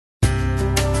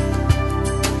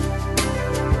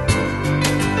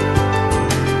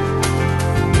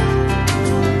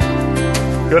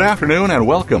Good afternoon and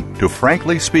welcome to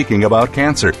Frankly Speaking About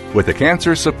Cancer with the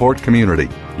Cancer Support Community.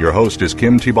 Your host is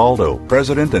Kim Thiboldeaux,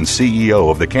 President and CEO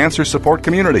of the Cancer Support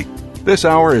Community. This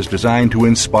hour is designed to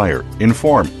inspire,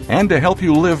 inform, and to help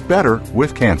you live better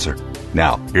with cancer.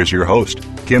 Now, here's your host,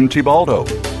 Kim Thiboldeaux.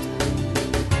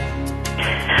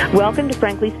 Welcome to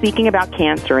Frankly Speaking About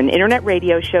Cancer, an internet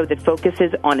radio show that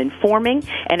focuses on informing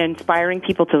and inspiring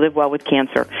people to live well with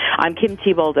cancer. I'm Kim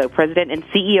Thiboldeaux, President and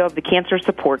CEO of the Cancer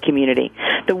Support Community.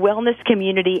 The Wellness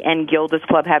Community and Gilda's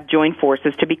Club have joined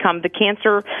forces to become the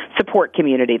Cancer Support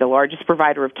Community, the largest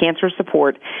provider of cancer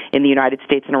support in the United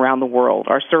States and around the world.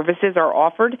 Our services are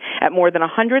offered at more than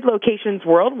 100 locations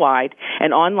worldwide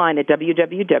and online at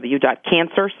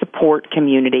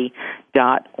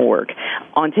www.cancersupportcommunity.org.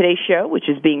 On today's show, which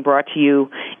is being brought to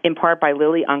you in part by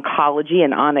Lilly Oncology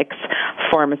and Onyx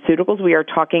Pharmaceuticals, we are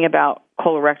talking about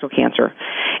colorectal cancer.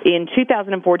 In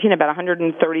 2014, about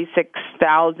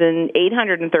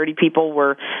 136,830 people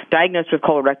were diagnosed with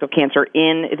colorectal cancer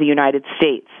in the United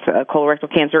States. Colorectal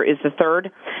cancer is the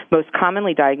third most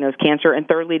commonly diagnosed cancer and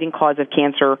third leading cause of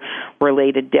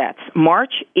cancer-related deaths.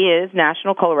 March is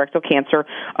National Colorectal Cancer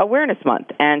Awareness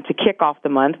Month, and to kick off the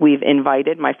month, we've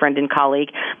invited my friend and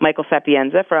colleague Michael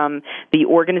Sapienza from the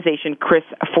organization Chris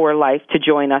for Life to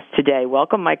join us today.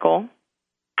 Welcome, Michael.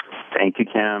 Thank you,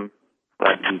 Kim.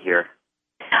 Glad to be here.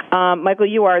 Michael,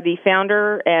 you are the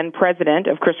founder and president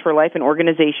of Chris for Life, an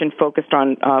organization focused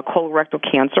on colorectal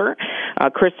cancer.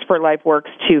 Chris for Life works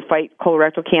to fight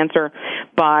colorectal cancer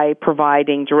by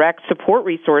providing direct support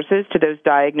resources to those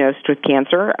diagnosed with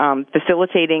cancer,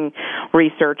 facilitating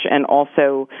research, and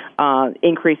also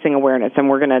increasing awareness. And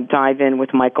we're going to dive in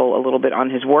with Michael a little bit on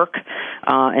his work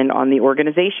and on the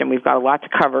organization. We've got a lot to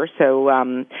cover, so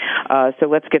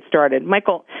let's get started.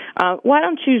 Michael, why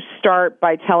don't you start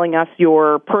by telling us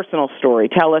your personal story?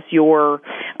 Tell us your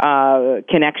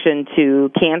connection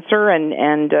to cancer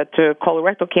and to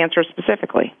colorectal cancer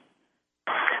specifically.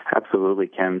 Absolutely,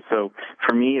 Kim. So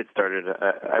for me, it started,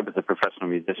 I was a professional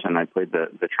musician. I played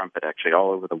the trumpet actually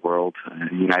all over the world, in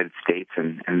the United States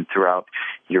and throughout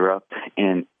Europe.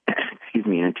 And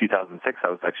in 2006, I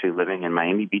was actually living in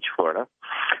Miami Beach, Florida,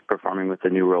 performing with the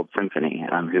New World Symphony,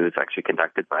 who is actually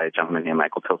conducted by a gentleman named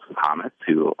Michael Tilson Thomas,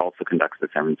 who also conducts the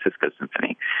San Francisco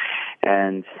Symphony.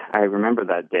 And I remember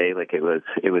that day like it was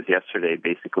yesterday.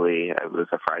 Basically, it was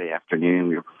a Friday afternoon.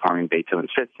 We were performing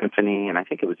Beethoven's Fifth Symphony, and I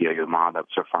think it was Yo-Yo Ma that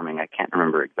was performing. I can't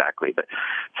remember exactly, but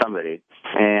somebody.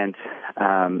 And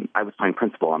I was playing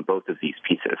principal on both of these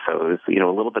pieces, so it was a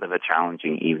little bit of a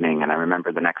challenging evening. And I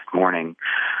remember the next morning,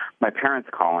 my parents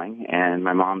calling, and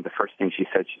my mom, the first thing she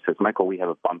said, she says, "Michael, we have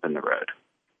a bump in the road."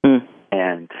 Mm.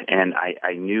 And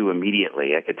I knew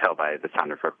immediately, I could tell by the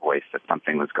sound of her voice that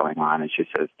something was going on. And she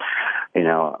says,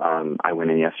 I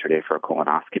went in yesterday for a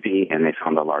colonoscopy, and they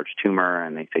found a large tumor,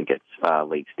 and they think it's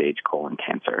late-stage colon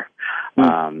cancer.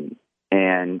 Mm.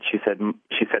 And she said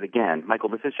again, "Michael,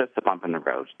 this is just a bump in the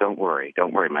road. Don't worry,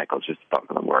 Michael. It's just a bump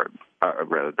in the road."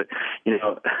 But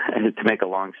to make a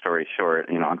long story short,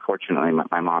 unfortunately,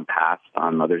 my mom passed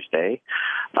on Mother's Day.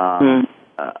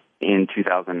 In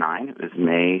 2009, it was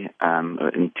May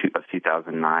of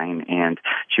 2009, and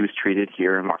she was treated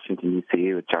here in Washington,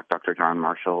 D.C. with Dr. John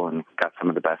Marshall and got some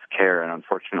of the best care, and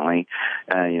unfortunately,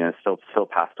 still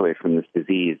passed away from this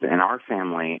disease. And our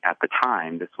family at the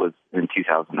time, this was in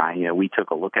 2009, we took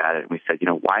a look at it and we said,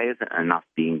 why isn't enough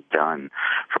being done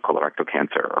for colorectal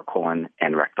cancer or colon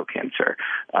and rectal cancer?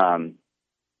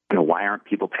 Why aren't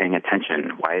people paying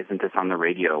attention? Why isn't this on the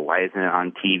radio? Why isn't it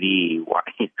on TV?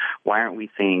 Why aren't we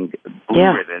seeing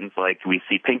blue ribbons like we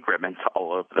see pink ribbons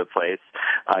all over the place?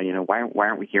 Why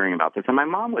aren't we hearing about this? And my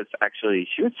mom was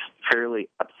she was fairly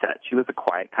upset. She was a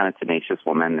quiet, kind of tenacious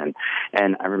woman,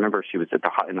 and I remember she was in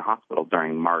the hospital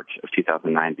during March of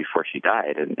 2009 before she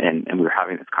died, and we were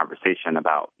having this conversation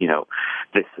about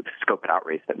this Scope It Out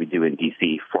race that we do in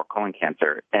D.C. for colon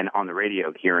cancer, and on the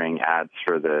radio hearing ads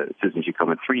for the Susan G.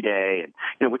 Komen 3-Day,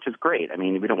 which is great. I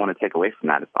mean, we don't want to take away from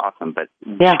that. It's awesome, but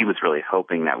she was really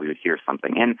hoping that we would hear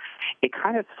something, and it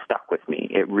kind of stuck with me.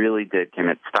 It really did, Kim.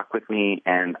 It stuck with me,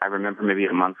 and I remember maybe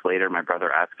a month later, my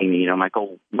brother asking me,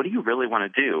 Michael, what do you really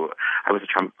want to do? I was a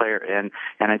trumpet player, and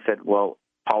I said, well,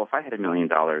 Paul, if I had $1 million,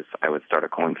 I would start a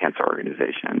colon cancer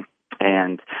organization.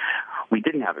 And we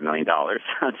didn't have $1 million,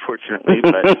 unfortunately,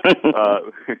 but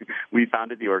we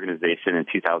founded the organization in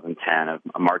 2010, of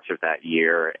March of that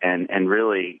year, and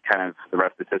really kind of the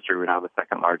rest is history. We're now the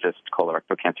second largest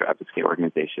colorectal cancer advocacy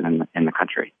organization in the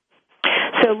country.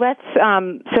 So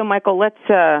Michael, let's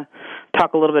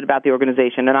talk a little bit about the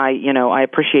organization. And I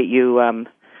appreciate you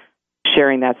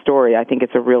sharing that story. I think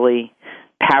it's a really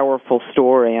powerful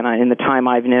story, and in the time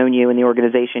I've known you and the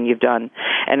organization, you've done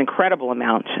an incredible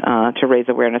amount to raise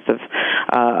awareness of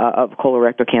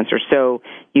colorectal cancer. So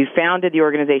you founded the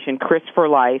organization Chris for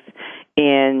Life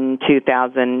in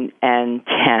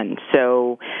 2010.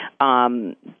 So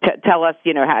tell us,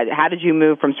 how did you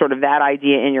move from sort of that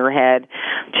idea in your head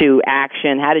to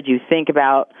action? How did you think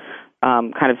about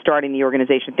kind of starting the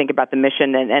organization, think about the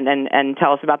mission, and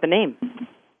tell us about the name?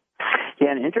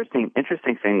 Yeah, an interesting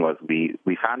thing was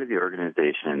we founded the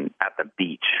organization at the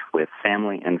beach with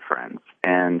family and friends,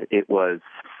 and it was,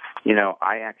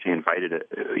 I actually invited,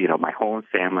 my whole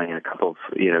family and a couple of,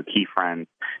 key friends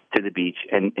to the beach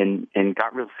and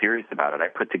got real serious about it. I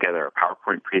put together a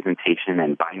PowerPoint presentation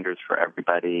and binders for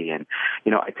everybody, and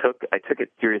I took it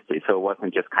seriously. So it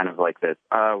wasn't just kind of like this,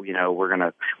 we're going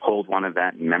to hold one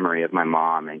event in memory of my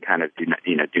mom and kind of do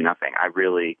nothing. I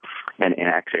really, and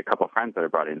actually a couple of friends that I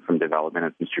brought in from development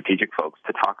and some strategic folks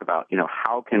to talk about,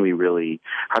 how can we really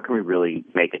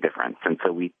make a difference? And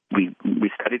so we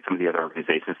studied some of the other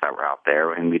organizations that were out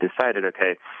there, and we decided,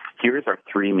 okay, here's our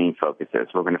three main focuses.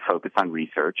 We're going to focus on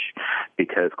research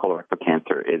because colorectal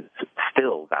cancer is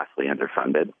still vastly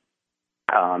underfunded.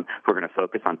 We're going to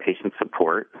focus on patient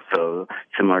support. So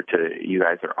similar to you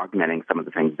guys are augmenting some of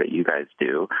the things that you guys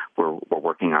do, we're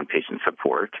working on patient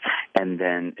support. And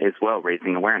then as well,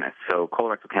 raising awareness. So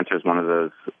colorectal cancer is one of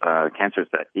those cancers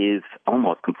that is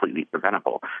almost completely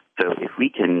preventable. So if we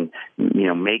can,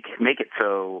 make it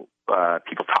so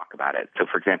people talk about it. So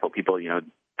for example, people,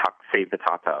 save the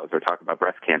tatas or talk about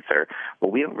breast cancer.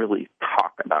 Well, we don't really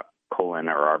talk about colon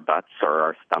or our butts or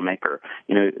our stomach or,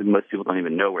 most people don't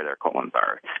even know where their colons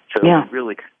are. So we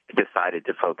really decided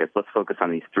to let's focus on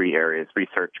these three areas: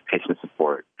 research, patient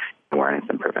support, awareness,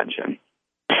 and prevention.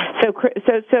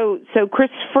 So Chris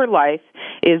for Life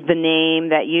is the name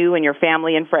that you and your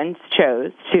family and friends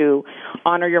chose to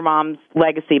honor your mom's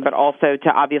legacy, but also to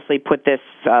obviously put this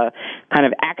kind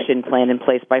of action plan in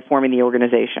place by forming the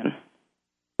organization.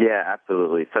 Yeah,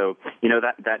 absolutely. So,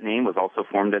 that name was also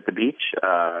formed at the beach.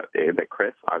 That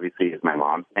Chris, obviously, is my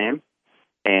mom's name.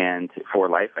 And for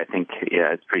Life, I think,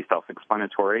 it's pretty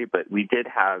self-explanatory. But we did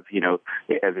have,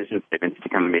 a vision statement to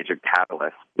become a major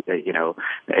catalyst,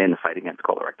 in the fight against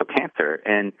colorectal cancer.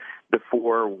 And the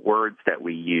four words that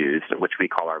we used, which we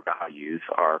call our values,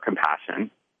 are compassion.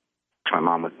 My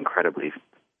mom was incredibly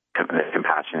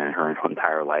compassionate in her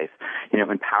entire life.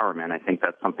 Empowerment, I think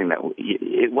that's something that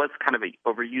it was kind of an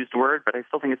overused word, but I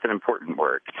still think it's an important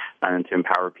word to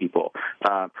empower people.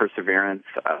 Perseverance,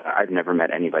 I've never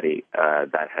met anybody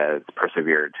that has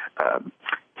persevered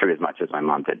through as much as my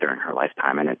mom did during her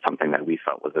lifetime, and it's something that we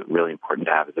felt was really important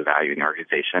to have as a value in the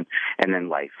organization. And then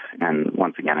life, and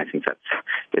once again, I think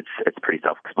it's pretty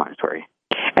self-explanatory.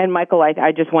 And Michael,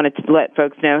 I just wanted to let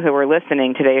folks know who are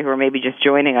listening today, who are maybe just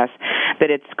joining us, that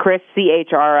it's Chris,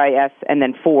 CHRIS, and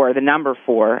then 4, the number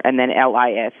 4, and then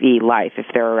LIFE, Life, if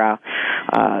they're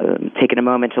taking a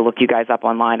moment to look you guys up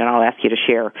online, and I'll ask you to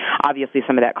share, obviously,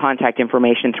 some of that contact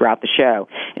information throughout the show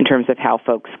in terms of how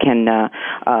folks can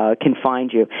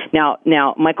find you. Now,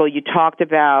 Michael, you talked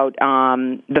about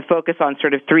the focus on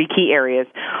sort of three key areas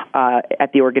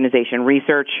at the organization: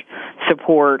 research,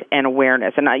 support, and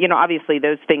awareness. And obviously,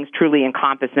 those things truly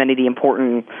encompass many of the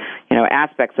important,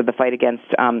 aspects of the fight against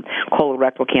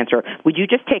colorectal cancer. Would you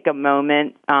just take a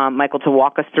moment, Michael, to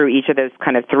walk us through each of those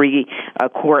kind of three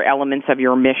core elements of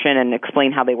your mission and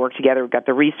explain how they work together? We've got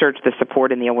the research, the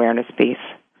support, and the awareness piece.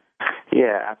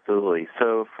 Yeah, absolutely.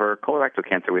 So for colorectal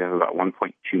cancer, we have about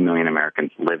 1.2 million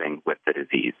Americans living with the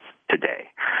disease today.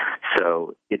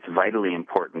 So it's vitally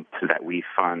important that we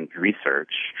fund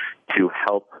research to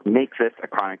help make this a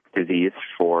chronic disease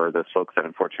for those folks that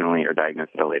unfortunately are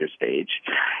diagnosed at a later stage,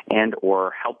 and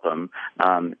or help them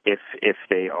if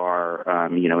they are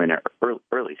in an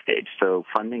early stage. So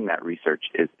funding that research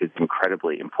is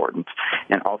incredibly important,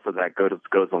 and also that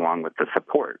goes along with the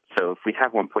support. So if we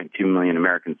have 1.2 million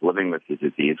Americans living with the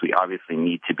disease, we obviously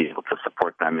need to be able to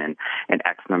support them in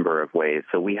X number of ways.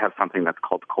 So we have something that's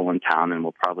called Colon Town, and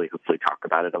we'll probably hopefully talk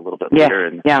about it a little bit later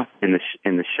in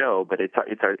the show. But it's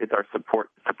our support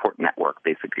network,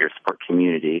 basically, our support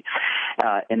community.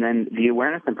 And then the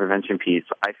awareness and prevention piece,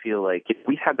 I feel like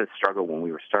we had this struggle when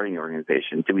we were starting the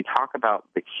organization. Did we talk about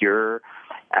the cure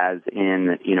as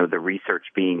in, the research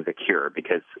being the cure?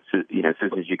 Because,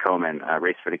 Susan G. Komen,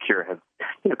 Race for the Cure, has,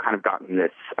 kind of gotten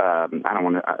this, I don't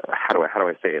want to, how do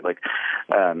I say it?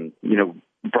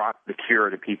 Brought the cure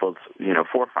to people's,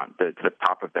 forefront, to the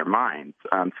top of their minds.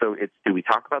 So do we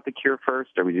talk about the cure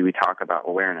first, or do we talk about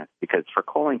awareness? Because for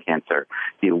colon cancer,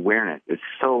 the awareness is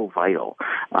so vital.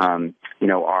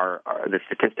 The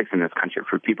statistics in this country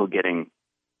for people getting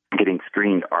getting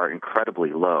screened are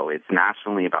incredibly low. It's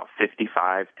nationally about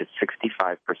 55 to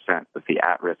 65% of the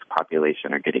at-risk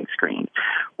population are getting screened,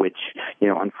 which,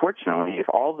 unfortunately, if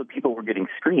all the people were getting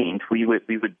screened, we would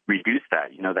reduce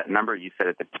that. That number you said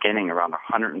at the beginning, around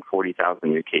 140,000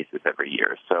 new cases every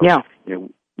year. So,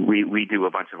 we do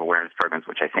a bunch of awareness programs,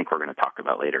 which I think we're going to talk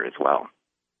about later as well.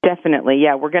 Definitely,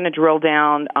 yeah. We're going to drill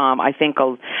down. I think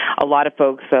a lot of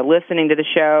folks listening to the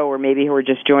show, or maybe who are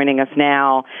just joining us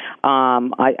now,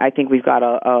 I think we've got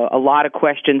a lot of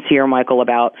questions here, Michael,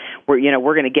 about we're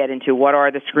going to get into what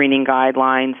are the screening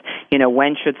guidelines.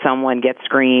 When should someone get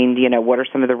screened? What are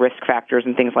some of the risk factors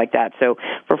and things like that. So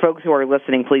for folks who are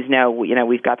listening, please know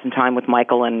we've got some time with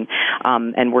Michael, and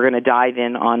we're going to dive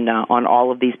in on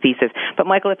all of these pieces. But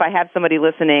Michael, if I have somebody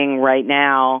listening right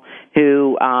now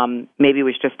who maybe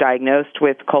was just diagnosed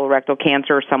with colorectal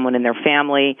cancer, or someone in their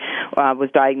family was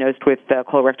diagnosed with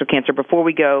colorectal cancer. Before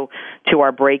we go to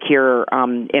our break here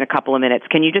in a couple of minutes,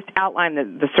 can you just outline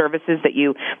the services that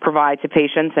you provide to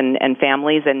patients and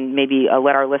families, and maybe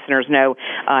let our listeners know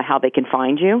how they can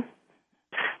find you?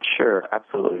 Sure,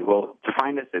 absolutely. Well, to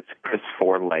find us, it's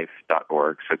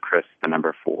chris4life.org, so Chris, the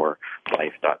number 4,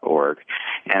 life.org.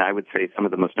 And I would say some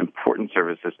of the most important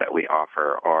services that we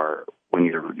offer are, when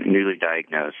you're newly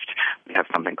diagnosed, we have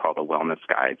something called a wellness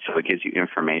guide. So it gives you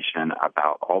information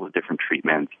about all the different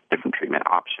treatments, different treatment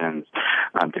options,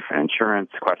 different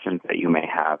insurance questions that you may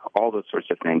have, all those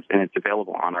sorts of things. And it's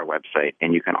available on our website,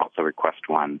 and you can also request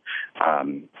one,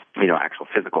 actual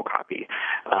physical copy.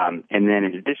 And then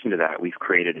in addition to that, we've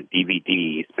created a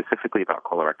DVD specifically about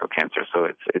colorectal cancer. So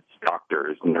it's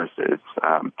doctors, nurses,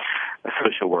 a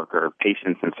social worker,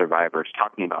 patients, and survivors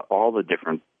talking about all the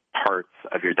different parts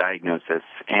of your diagnosis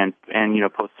and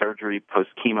post-surgery,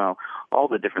 post-chemo, all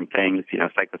the different things,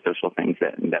 psychosocial things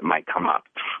that might come up.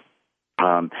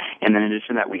 And then in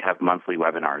addition to that, we have monthly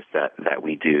webinars that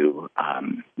we do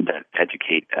that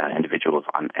educate individuals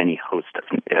on any host of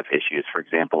issues. For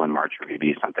example, in March, we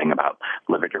review something about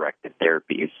liver-directed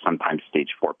therapies. Sometimes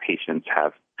stage 4 patients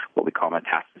have what we call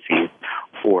metastases,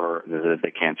 or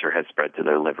the cancer has spread to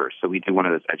their liver. So we do one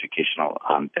of those educational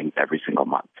things every single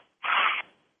month.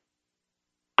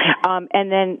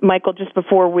 And then, Michael, just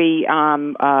before we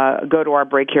go to our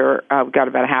break here, we've got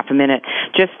about a half a minute,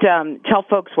 just tell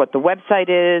folks what the website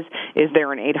is. Is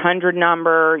there an 800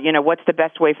 number? What's the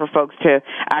best way for folks to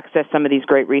access some of these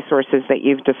great resources that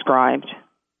you've described?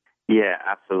 Yeah,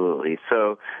 absolutely.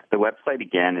 So the website,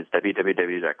 again, is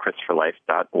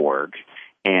www.chrisforlife.org.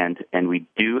 And we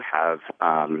do have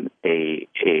a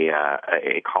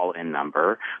call-in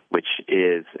number, which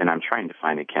is, and I'm trying to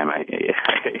find it, Kim. I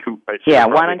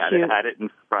why don't you? Had it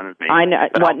in front of me. I know.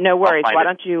 No worries. Why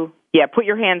don't you? Yeah, put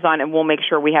your hands on it, and we'll make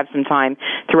sure we have some time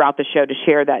throughout the show to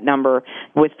share that number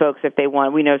with folks if they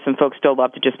want. We know some folks still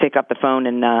love to just pick up the phone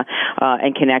and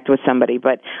connect with somebody.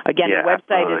 But again, the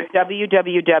website is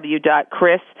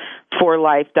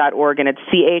www.chris4life.org, and it's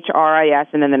CHRIS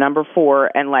and then the number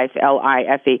 4 and life,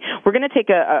 LIFE. We're going to take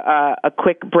a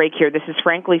quick break here. This is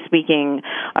Frankly Speaking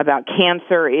about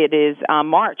cancer. It is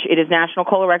March. It is National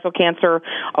Colorectal Cancer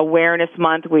Awareness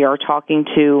Month. We are talking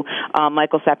to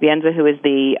Michael Sapienza, who is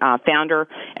the founder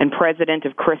and president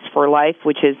of Chris for Life,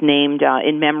 which is named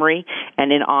in memory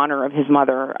and in honor of his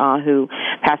mother, who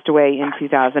passed away in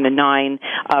 2009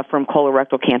 from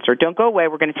colorectal cancer. Don't go away.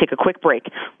 We're going to take a quick break.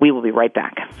 We will be right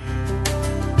back.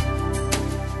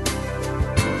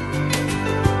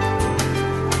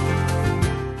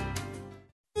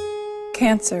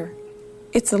 Cancer.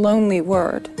 It's a lonely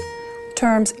word.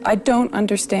 Terms I don't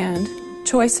understand.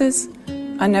 Choices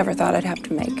I never thought I'd have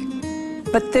to make.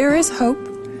 But there is hope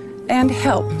and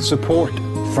help. Support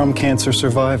from cancer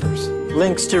survivors.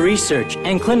 Links to research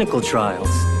and clinical trials.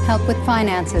 Help with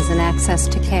finances and access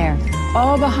to care.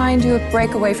 All behind you at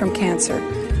Breakaway from Cancer,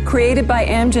 created by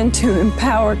Amgen to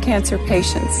empower cancer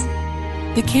patients.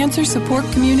 The cancer support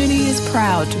community is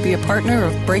proud to be a partner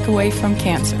of Breakaway from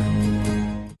Cancer.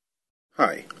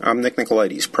 Hi, I'm Nick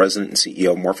Nicolaides, President and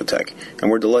CEO of Morphotek,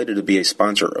 and we're delighted to be a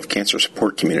sponsor of Cancer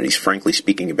Support Community's Frankly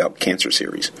Speaking About Cancer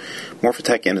series.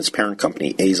 Morphotek and its parent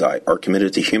company, Eisai, are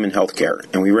committed to human health care,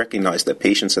 and we recognize that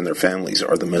patients and their families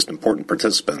are the most important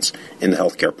participants in the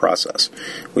healthcare process.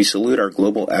 We salute our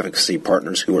global advocacy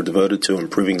partners who are devoted to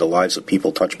improving the lives of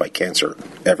people touched by cancer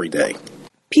every day.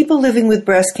 People living with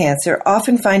breast cancer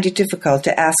often find it difficult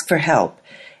to ask for help,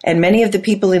 and many of the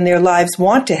people in their lives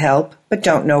want to help but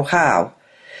don't know how.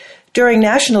 During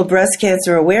National Breast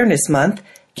Cancer Awareness Month,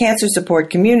 Cancer Support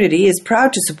Community is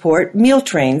proud to support Meal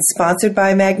Train, sponsored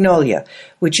by Magnolia,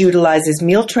 which utilizes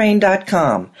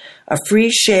mealtrain.com, a free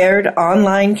shared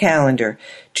online calendar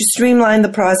to streamline the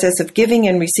process of giving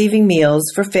and receiving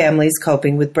meals for families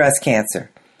coping with breast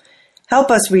cancer. Help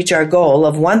us reach our goal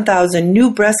of 1,000 new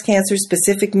breast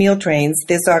cancer-specific meal trains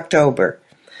this October.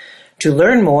 To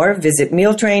learn more, visit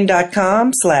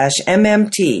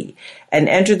mealtrain.com/MMT and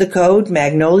enter the code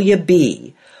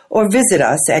MagnoliaB, or visit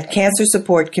us at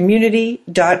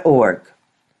cancersupportcommunity.org.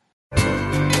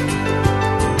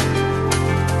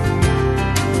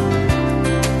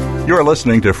 You're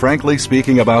listening to Frankly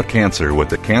Speaking About Cancer with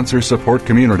the Cancer Support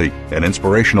Community, an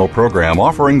inspirational program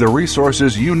offering the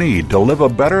resources you need to live a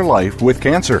better life with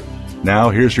cancer. Now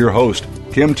here's your host,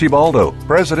 Kim Thiboldeaux,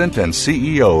 President and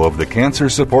CEO of the Cancer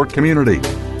Support Community.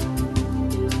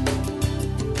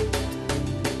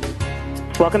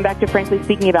 Welcome back to Frankly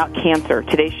Speaking About Cancer.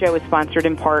 Today's show is sponsored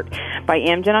in part by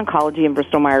Amgen Oncology and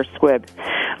Bristol-Myers Squibb.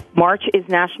 March is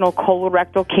National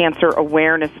Colorectal Cancer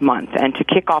Awareness Month, and to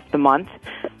kick off the month,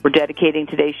 we're dedicating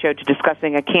today's show to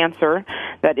discussing a cancer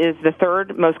that is the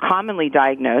third most commonly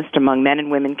diagnosed among men and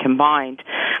women combined,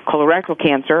 colorectal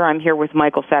cancer. I'm here with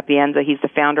Michael Sapienza. He's the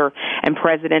founder and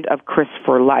president of CRIS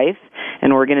for Life,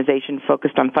 an organization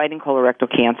focused on fighting colorectal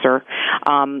cancer.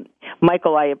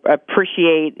 Michael, I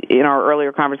appreciate in our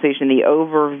earlier conversation the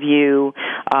overview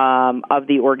of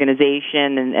the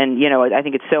organization, and you know, I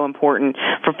think it's so important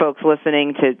for folks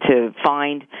listening to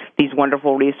find these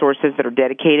wonderful resources that are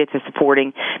dedicated to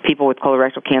supporting people with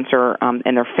colorectal cancer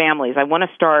and their families. I want to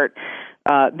start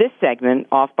this segment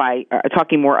off by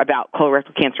talking more about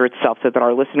colorectal cancer itself, so that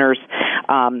our listeners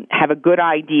have a good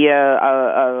idea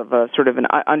of sort of an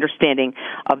understanding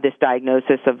of this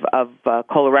diagnosis of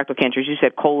colorectal cancer. As you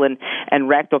said, colon and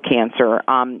rectal cancer.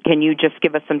 Can you just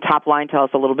give us some top line, tell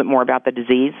us a little bit more about the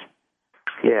disease?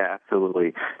 Yeah,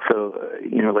 absolutely. So,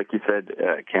 like you said,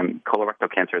 Kim, colorectal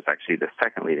cancer is actually the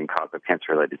second leading cause of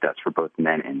cancer-related deaths for both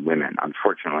men and women,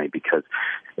 unfortunately, because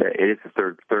it is the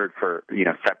third for,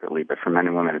 separately, but for men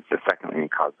and women, it's the second leading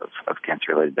cause of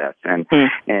cancer-related deaths.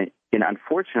 And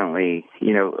unfortunately,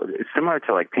 similar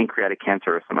to like pancreatic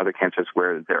cancer or some other cancers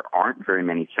where there aren't very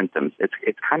many symptoms,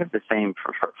 it's kind of the same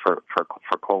for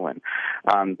colon.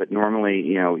 But normally,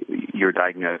 you're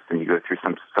diagnosed and you go through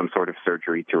some sort of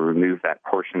surgery to remove that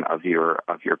portion of your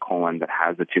colon that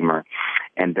has the tumor,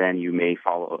 and then you may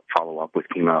follow up with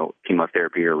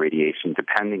chemotherapy or radiation,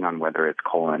 depending on whether it's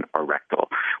colon or rectal.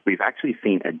 We've actually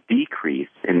seen a decrease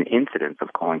in the incidence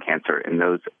of colon cancer in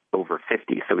those over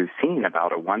 50. So we've seen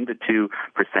about a 1 to 2%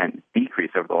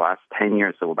 decrease over the last 10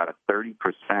 years, so about a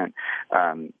 30%,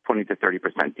 20 to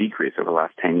 30% decrease over the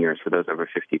last 10 years for those over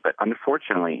 50. But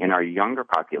unfortunately, in our younger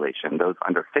population, those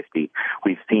under 50,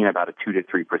 we've seen about a 2 to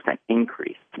 3%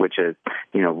 increase, which is,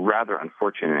 rather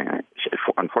unfortunate,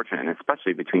 and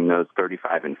especially between those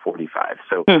 35 and 45.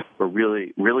 So we're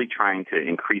really trying to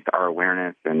increase our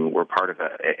awareness, and we're part of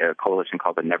a coalition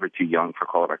called the Never Too Young for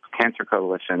Colorectal Cancer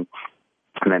Coalition.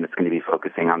 And then it's going to be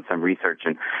focusing on some research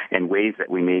and ways that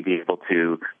we may be able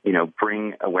to,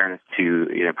 bring awareness to,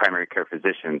 primary care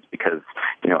physicians, because,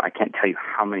 I can't tell you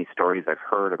how many stories I've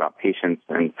heard about patients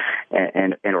and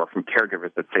or from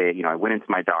caregivers that say, I went into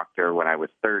my doctor when I was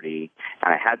 30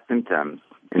 and I had symptoms,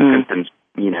 and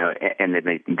and then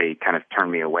they kind of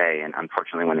turned me away. And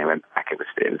unfortunately, when they went back, it was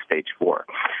stage 4.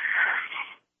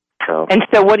 So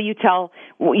what do you tell,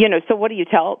 what do you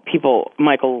tell people,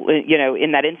 Michael,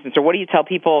 in that instance, or what do you tell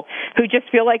people who just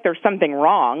feel like there's something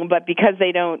wrong, but because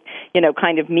they don't,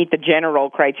 kind of meet the general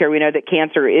criteria? We know that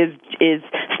cancer is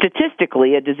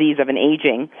statistically a disease of an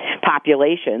aging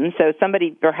population. So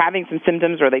they're having some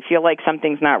symptoms or they feel like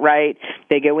something's not right.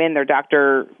 They go in, their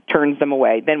doctor turns them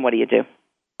away. Then what do you do?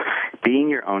 Being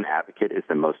your own advocate is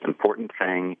the most important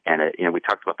thing, and we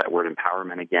talked about that word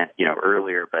empowerment again,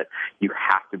 earlier. But you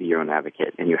have to be your own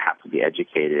advocate, and you have to be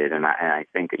educated. And I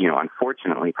think,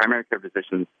 unfortunately, primary care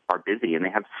physicians are busy, and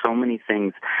they have so many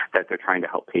things that they're trying to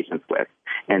help patients with.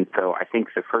 And so I think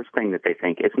the first thing that they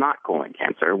think is not colon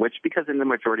cancer, which, because in the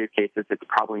majority of cases, it's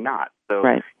probably not. So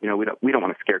right. we don't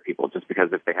want to scare people just because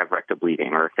if they have rectal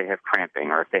bleeding or if they have cramping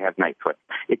or if they have night sweats,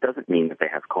 it doesn't mean that they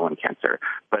have colon cancer.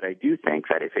 But I do think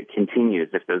that if it continues,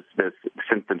 if those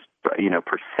symptoms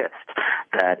persist,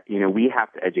 that we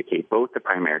have to educate both the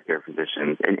primary care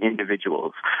physicians and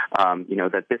individuals,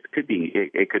 that this could be,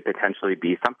 it could potentially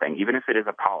be something, even if it is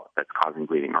a polyp that's causing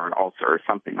bleeding or an ulcer or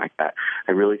something like that.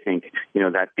 I really think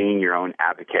that being your own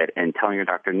advocate and telling your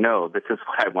doctor, no, this is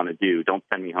what I want to do. Don't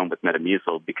send me home with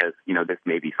Metamucil because this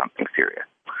may be something serious.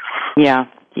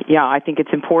 Yeah, I think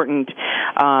it's important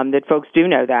that folks do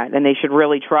know that, and they should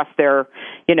really trust their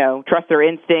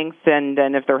instincts, and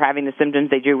if they're having the symptoms,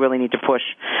 they do really need to push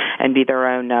and be their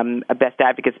own best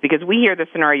advocates, because we hear the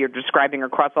scenario you're describing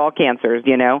across all cancers.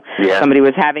 Somebody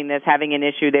was having an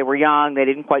issue, they were young, they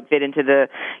didn't quite fit into the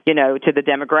to the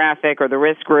demographic or the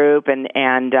risk group,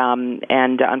 and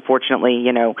unfortunately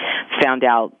found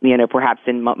out perhaps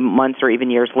in months or even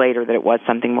years later that it was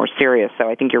something more serious. So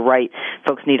I think you're right.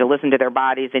 Folks need to listen to their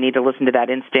bodies. They need to listen to that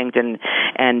instinct and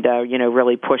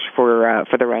really push for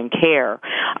their own care.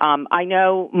 I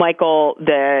know, Michael,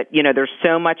 that there's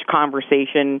so much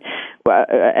conversation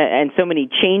and so many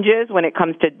changes when it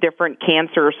comes to different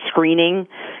cancer screening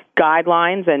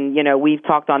guidelines, and we've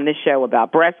talked on this show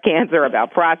about breast cancer,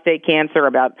 about prostate cancer,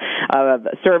 about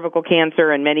cervical cancer,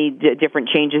 and many different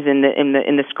changes in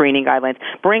the screening guidelines.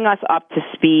 Bring us up to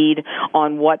speed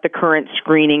on what the current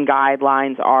screening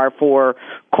guidelines are for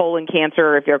colon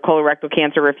cancer, if you're colorectal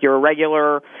cancer, if you're a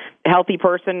regular healthy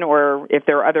person, or if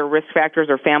there are other risk factors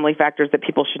or family factors that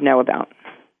people should know about.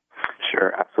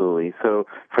 Sure, absolutely. So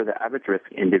for the average risk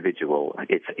individual,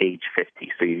 it's age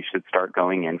 50. So you should start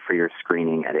going in for your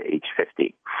screening at age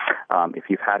 50. If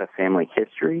you've had a family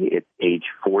history, it's age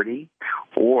 40,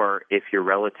 or if your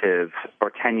relative,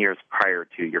 or 10 years prior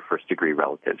to your first degree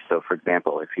relative. So for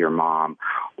example, if your mom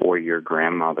or your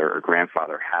grandmother or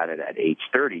grandfather had it at age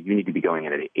 30, you need to be going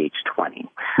in at age 20.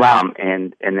 Wow.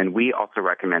 And then we also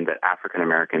recommend that African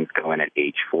Americans go in at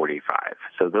age 45.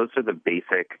 So those are the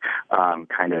basic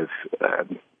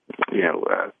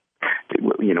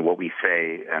what we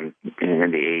say in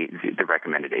the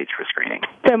recommended age for screening.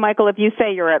 So, Michael, if you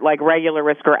say you're at like regular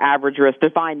risk or average risk,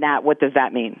 define that. What does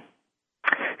that mean?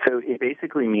 So it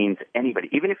basically means anybody,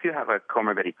 even if you have a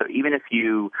comorbidity, so even if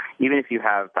you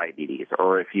have diabetes,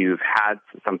 or if you've had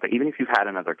something, even if you've had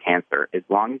another cancer, as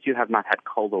long as you have not had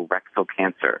colorectal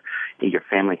cancer in your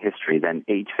family history, then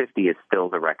age 50 is still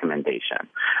the recommendation.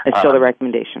 It's still the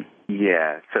recommendation.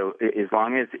 Yeah, so as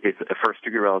long as a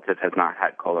first-degree relative has not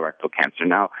had colorectal cancer.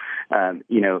 Now,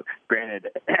 granted,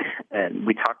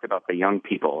 we talked about the young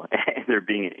people, and there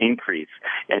being an increase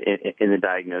in the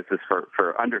diagnosis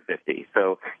for under 50.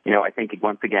 So, I think,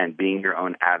 once again, being your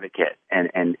own advocate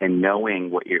and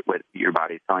knowing what your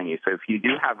body's telling you. So if you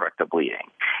do have rectal bleeding,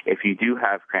 if you do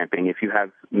have cramping, if you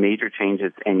have major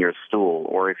changes in your stool,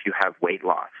 or if you have weight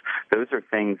loss, those are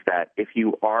things that if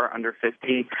you are under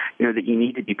 50, that you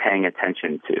need to be paying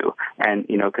attention to, and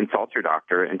consult your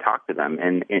doctor and talk to them,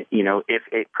 and if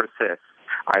it persists,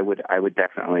 I would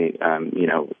definitely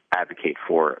advocate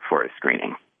for a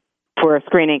screening. For a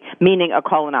screening, meaning a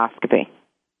colonoscopy.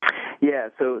 Yeah,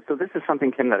 so this is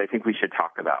something, Kim, that I think we should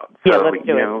talk about. Yeah, so, let's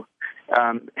do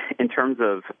it. In terms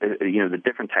of the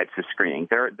different types of screening,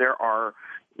 there are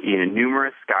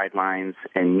numerous guidelines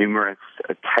and numerous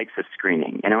types of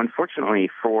screening. And unfortunately,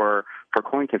 for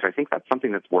colon cancer, I think that's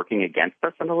something that's working against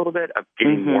us in a little bit of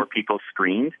getting more people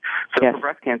screened. So for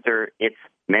breast cancer, it's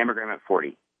mammogram at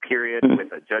 40. Period.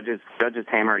 With a judge's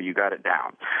hammer, you got it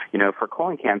down. For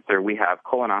colon cancer, we have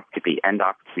colonoscopy,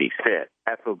 endoscopy, FIT,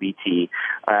 FOBT,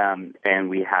 and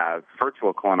we have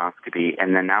virtual colonoscopy,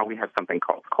 and then now we have something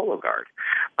called Cologuard.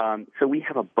 So we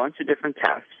have a bunch of different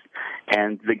tests,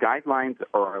 and the guidelines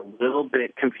are a little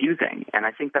bit confusing, and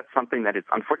I think that's something that is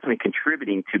unfortunately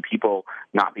contributing to people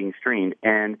not being screened.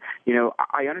 And,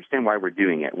 I understand why we're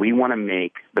doing it. We want to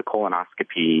make the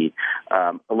colonoscopy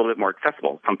a little bit more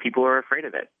accessible. Some people are afraid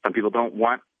of it. Some people don't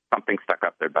want something stuck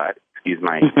up their butt. Excuse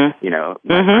my, my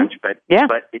French, but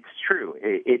it's true.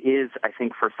 It is, I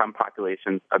think, for some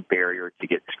populations, a barrier to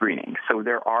get screening. So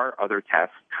there are other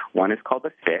tests. One is called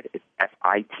the FIT. It's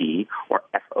FIT or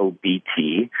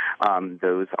FOBT.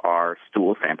 Those are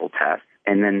stool sample tests.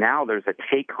 And then now there's a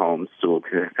take-home stool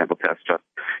sample test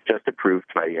just approved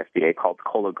by the FDA called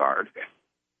Cologuard.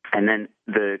 And then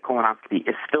the colonoscopy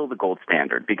is still the gold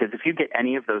standard, because if you get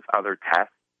any of those other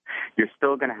tests, you're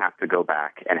still going to have to go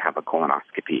back and have a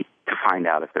colonoscopy to find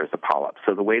out if there's a polyp.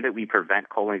 So the way that we prevent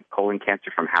colon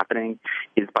cancer from happening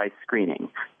is by screening.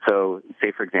 So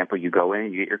say, for example, you go in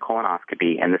and you get your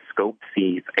colonoscopy and the scope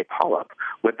sees a polyp.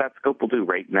 What that scope will do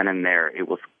right then and there, it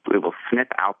will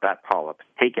snip out that polyp,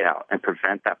 take it out, and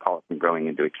prevent that polyp from growing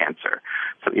into a cancer.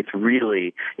 So it's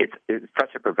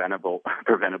such a preventable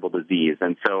disease.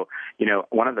 And so,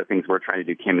 one of the things we're trying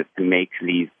to do, Kim, is to make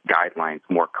these guidelines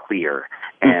more clear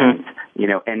and,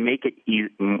 and make it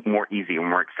more easy and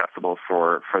more accessible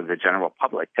for the general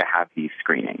public to have these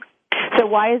screenings. So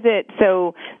why is it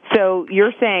so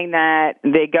you're saying that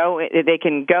they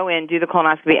can go in, do the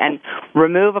colonoscopy, and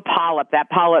remove a polyp. That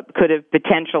polyp could have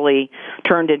potentially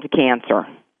turned into cancer,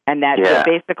 And that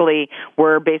basically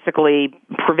we're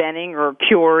preventing or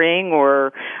curing,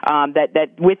 or that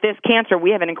with this cancer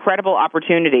we have an incredible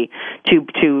opportunity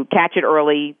to catch it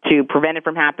early, to prevent it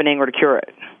from happening, or to cure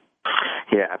it.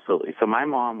 Yeah, absolutely. So my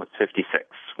mom was 56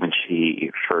 when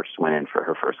she first went in for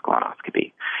her first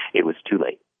colonoscopy. It was too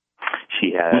late.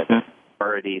 She had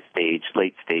already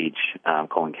late stage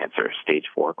colon cancer, stage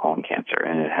 4 colon cancer,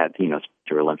 and it had,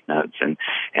 to her lymph nodes and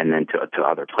then to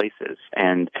other places.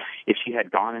 And if she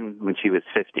had gone in when she was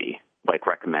 50, like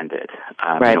recommended,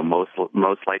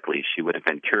 most likely she would have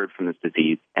been cured from this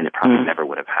disease, and it probably never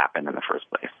would have happened in the first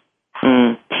place.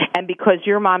 And because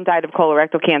your mom died of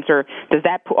colorectal cancer, does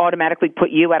that automatically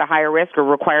put you at a higher risk or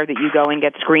require that you go and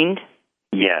get screened?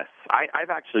 Yes. I've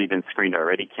actually been screened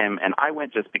already, Kim, and I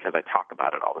went just because I talk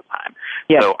about it all the time.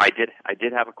 Yes. So I did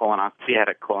have a colonoscopy. I had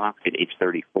a colonoscopy at age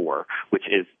 34, which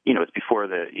is, it's before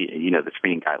the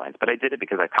screening guidelines. But I did it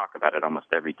because I talk about it almost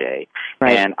every day.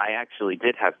 Right. And I actually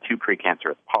did have 2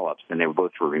 precancerous polyps, and they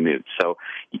both were removed. So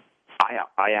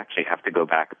I actually have to go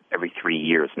back every 3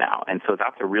 years now. And so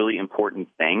that's a really important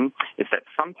thing, is that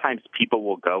sometimes people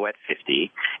will go at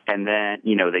 50 and then,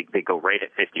 they go right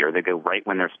at 50, or they go right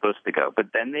when they're supposed to go,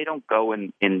 but then they don't go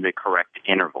in the correct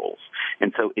intervals.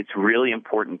 And so it's really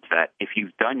important that if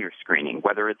you've done your screening,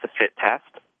 whether it's a FIT test,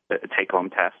 a take-home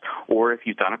test, or if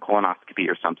you've done a colonoscopy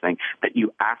or something, that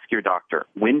you ask your doctor,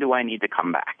 when do I need to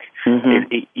come back?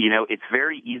 It's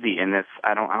very easy in this,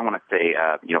 I don't want to say,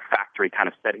 factory kind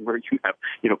of setting where you have,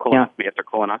 colonoscopy after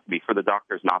colonoscopy, for the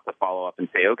doctors not to follow up and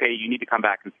say, okay, you need to come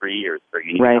back in 3 years, or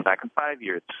you need to come back in 5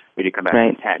 years, you need to come back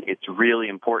in 10. It's really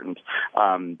important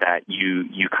that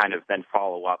you kind of then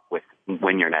follow up with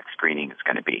when your next screening is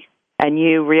going to be. And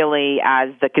you really, as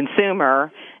the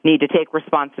consumer, need to take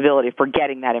responsibility for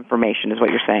getting that information, is what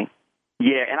you're saying.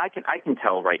 Yeah, and I can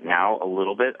tell right now a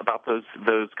little bit about those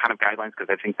kind of guidelines,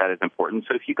 because I think that is important.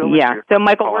 So if you go, So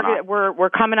Michael, we're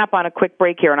coming up on a quick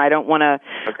break here, and I don't want to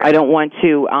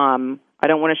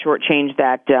shortchange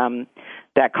that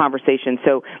conversation.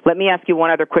 So let me ask you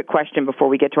one other quick question before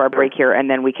we get to our break here, and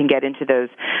then we can get into those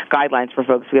guidelines for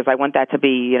folks, because I want that to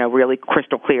be, really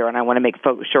crystal clear, and I want to make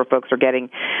sure folks are getting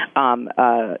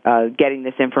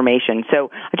this information. So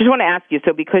I just want to ask you,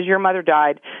 so because your mother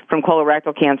died from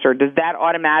colorectal cancer, does that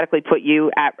automatically put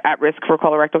you at risk for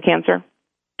colorectal cancer?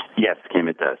 Yes, Kim,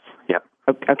 it does. Yep.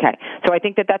 Okay. So I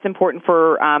think that's important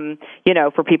for,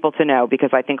 for people to know, because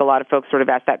I think a lot of folks sort of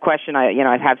ask that question.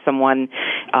 I have someone,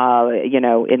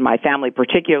 in my family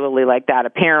particularly like that, a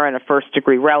parent, a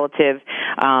first-degree relative.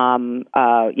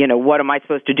 What am I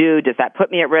supposed to do? Does that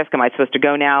put me at risk? Am I supposed to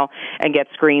go now and get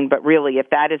screened? But really, if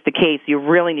that is the case, you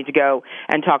really need to go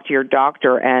and talk to your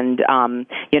doctor and,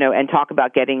 and talk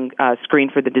about getting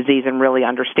screened for the disease and really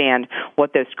understand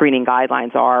what those screening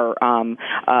guidelines are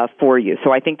for you.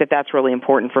 So I think that's really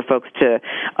important for folks to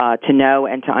know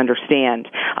and to understand.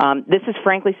 This is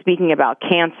Frankly Speaking About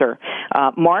Cancer.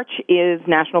 March is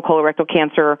National Colorectal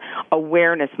Cancer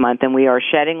Awareness Month, and we are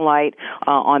shedding light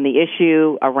on the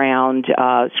issue around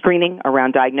screening,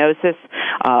 around diagnosis,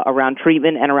 around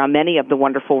treatment, and around many of the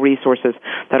wonderful resources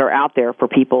that are out there for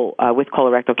people with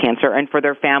colorectal cancer and for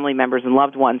their family members and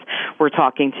loved ones. We're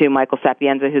talking to Michael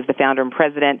Sapienza, who's the founder and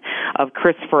president of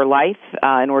Chris for Life,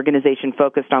 an organization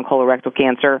focused on colorectal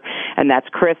cancer, and that's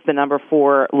Chris, the number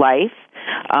 4 Life.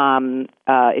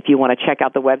 If you want to check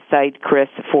out the website,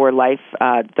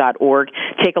 chrisforlife.org,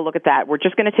 take a look at that. We're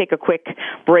just going to take a quick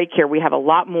break here. We have a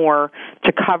lot more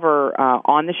to cover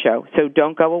on the show, so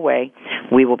don't go away.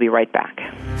 We will be right back.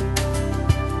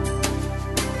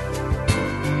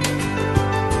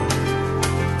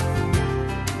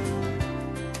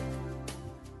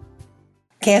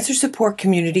 Cancer Support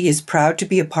Community is proud to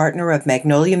be a partner of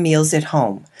Magnolia Meals at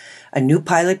Home, a new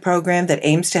pilot program that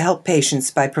aims to help patients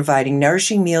by providing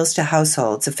nourishing meals to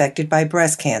households affected by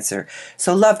breast cancer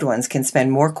so loved ones can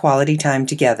spend more quality time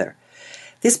together.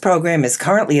 This program is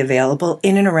currently available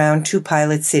in and around 2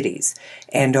 pilot cities,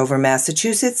 Andover,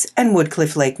 Massachusetts, and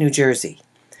Woodcliff Lake, New Jersey.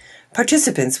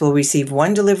 Participants will receive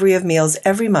 1 delivery of meals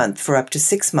every month for up to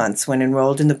 6 months when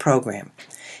enrolled in the program.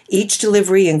 Each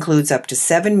delivery includes up to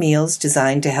 7 meals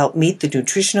designed to help meet the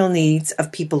nutritional needs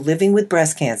of people living with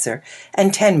breast cancer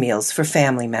and 10 meals for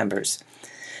family members.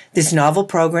 This novel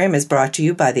program is brought to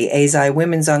you by the AZI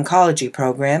Women's Oncology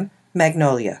Program,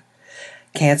 Magnolia,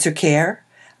 Cancer Care,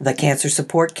 the Cancer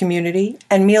Support Community,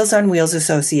 and Meals on Wheels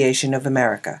Association of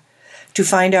America. To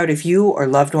find out if you or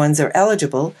loved ones are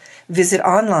eligible, visit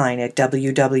online at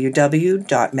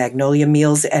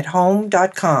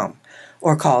www.magnoliamealsathome.com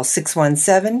or call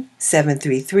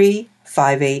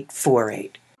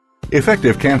 617-733-5848.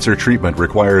 Effective cancer treatment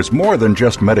requires more than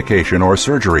just medication or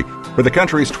surgery. For the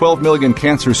country's 12 million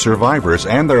cancer survivors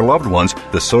and their loved ones,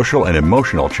 the social and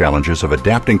emotional challenges of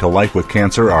adapting to life with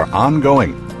cancer are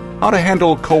ongoing. How to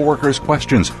handle coworkers'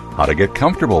 questions, how to get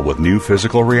comfortable with new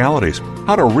physical realities,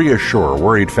 how to reassure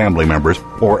worried family members,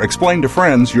 or explain to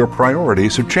friends your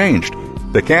priorities have changed.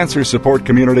 The Cancer Support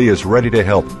Community is ready to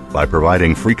help by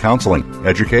providing free counseling,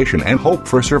 education, and hope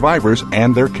for survivors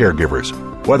and their caregivers.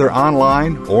 Whether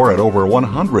online or at over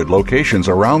 100 locations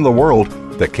around the world,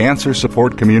 the Cancer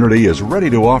Support Community is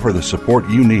ready to offer the support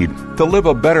you need to live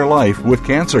a better life with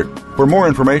cancer. For more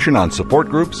information on support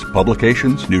groups,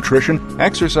 publications, nutrition,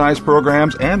 exercise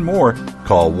programs, and more,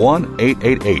 call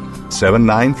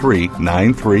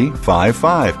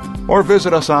 1-888-793-9355 or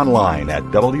visit us online at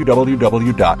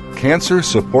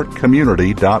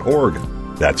www.cancersupportcommunity.org.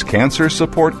 That's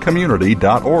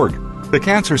cancersupportcommunity.org. The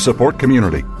Cancer Support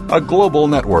Community, a global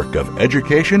network of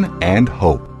education and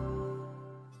hope.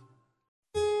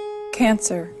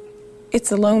 Cancer. It's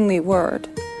a lonely word.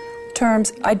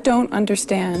 Terms I don't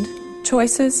understand.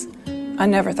 Choices I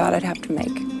never thought I'd have to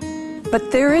make.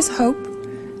 But there is hope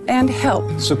and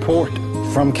help. Support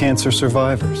from cancer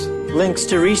survivors. Links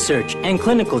to research and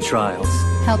clinical trials.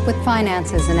 Help with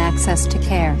finances and access to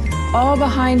care. All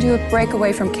behind you at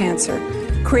Breakaway from Cancer.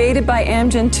 Created by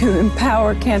Amgen to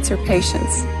empower cancer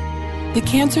patients. The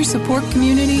Cancer Support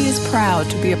Community is proud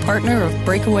to be a partner of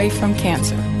Breakaway from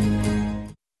Cancer.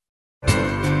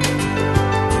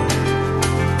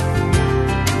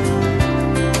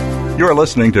 You're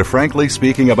listening to Frankly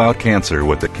Speaking About Cancer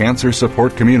with the Cancer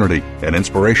Support Community, an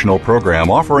inspirational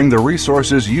program offering the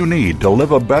resources you need to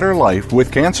live a better life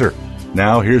with cancer.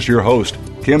 Now here's your host,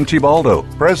 Kim Thiboldeaux,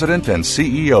 President and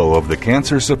CEO of the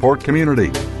Cancer Support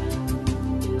Community.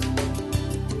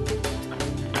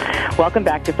 Welcome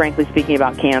back to Frankly Speaking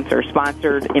About Cancer,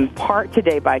 sponsored in part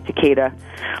today by Takeda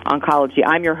Oncology.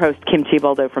 I'm your host, Kim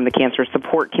Thiboldeaux from the Cancer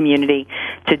Support Community.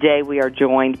 Today we are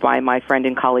joined by my friend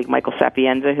and colleague, Michael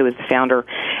Sapienza, who is the founder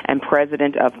and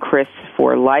president of CRIS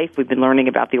for Life. We've been learning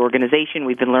about the organization.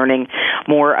 We've been learning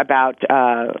more about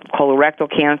colorectal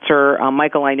cancer.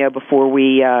 Michael, I know before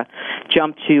we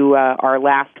jump to our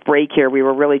last break here, we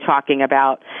were really talking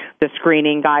about the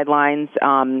screening guidelines.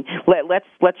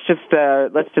 Let's just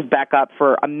back up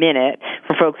for a minute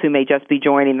for folks who may just be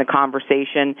joining the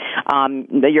conversation.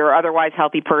 You're an otherwise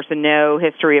healthy person, no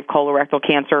history of colorectal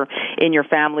cancer in your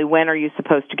family. When are you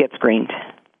supposed to get screened?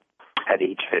 At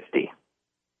age 50.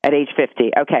 At age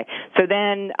 50, okay. So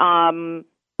then,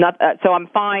 so I'm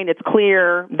fine, it's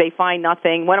clear, they find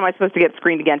nothing. When am I supposed to get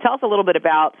screened again? Tell us a little bit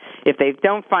about if they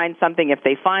don't find something, if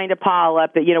they find a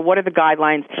polyp, what are the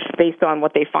guidelines based on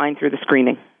what they find through the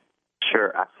screening?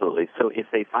 Sure, absolutely. So if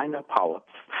they find a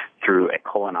polyps through a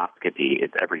colonoscopy,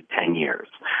 it's every 10 years.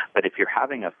 But if you're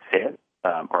having a FIT,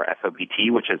 or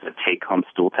FOBT, which is a take-home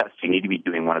stool test, you need to be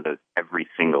doing one of those every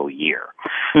single year.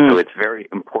 So it's very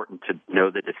important to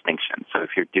know the distinction. So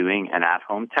if you're doing an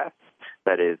at-home test,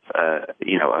 that is, a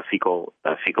fecal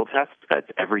test,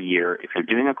 that's every year. If you're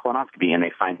doing a colonoscopy and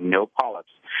they find no polyps,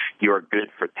 you are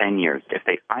good for 10 years. If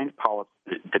they find polyps,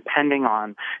 depending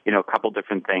on, a couple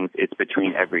different things, it's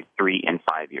between every 3 and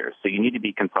 5 years. So you need to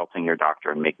be consulting your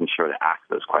doctor and making sure to ask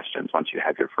those questions once you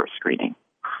have your first screening.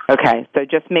 Okay, so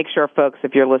just make sure, folks,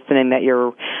 if you're listening, that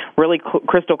you're really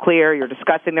crystal clear, you're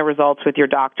discussing the results with your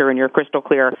doctor, and you're crystal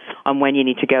clear on when you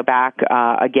need to go back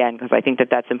again, because I think that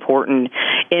that's important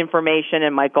information.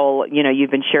 And, Michael, you've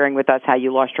been sharing with us how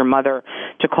you lost your mother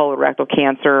to colorectal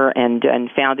cancer and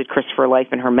founded CRIS for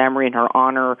Life in her memory and her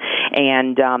honor,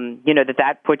 and,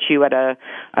 that puts you at a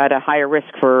higher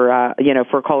risk for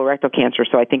colorectal cancer.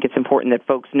 So I think it's important that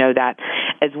folks know that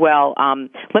as well.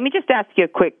 Let me just ask you a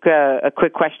quick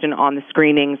question on the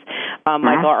screenings.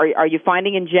 Michael, are you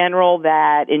finding in general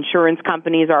that insurance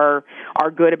companies are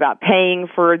good about paying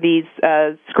for these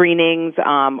screenings?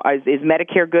 Is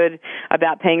Medicare good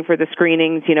about paying for the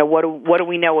screenings? What do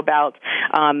we know about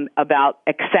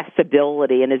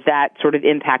accessibility, and is that sort of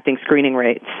impacting screening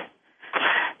rates?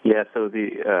 Yeah, so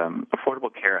the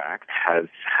Affordable Care Act has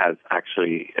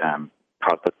actually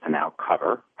caused us to now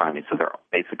cover. So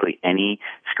basically any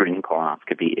screening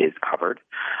colonoscopy is covered.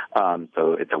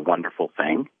 So it's a wonderful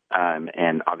thing.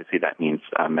 And obviously that means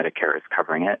Medicare is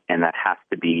covering it, and that has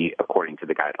to be according to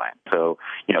the guidelines. So,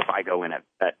 if I go in at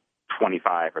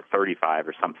 25 or 35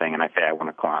 or something and I say I want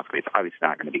a colonoscopy, it's obviously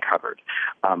not going to be covered.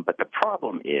 But the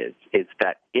problem is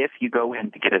that if you go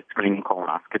in to get a screening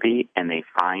colonoscopy and they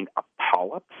find a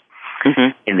polyp,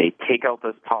 and they take out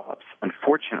those polyps.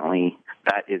 Unfortunately,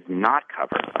 that is not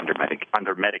covered under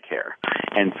Medicare.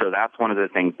 And so that's one of the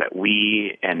things that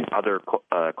we and other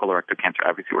colorectal cancer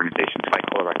advocacy organizations like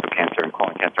Colorectal Cancer and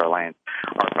Colon Cancer Alliance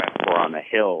are fighting for on the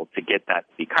Hill to get that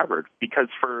to be covered. Because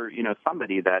for,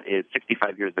 somebody that is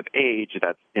 65 years of age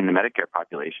that's in the Medicare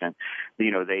population,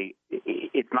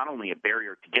 it's not only a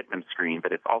barrier to get them screened,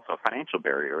 but it's also a financial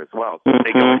barrier as well. So if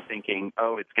they go in thinking,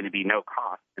 it's going to be no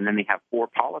cost, and then they have 4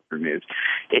 polyps removed,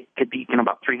 it could be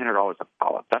about $300 a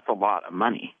polyp. That's a lot of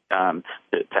money to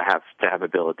have a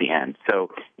bill at the end. So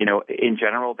in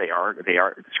general,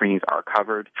 screenings are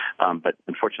covered, but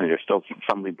unfortunately, there's still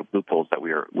some loopholes that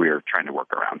we're trying to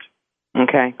work around.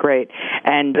 Okay, great.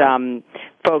 And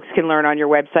folks can learn on your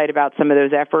website about some of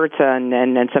those efforts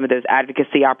and some of those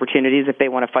advocacy opportunities if they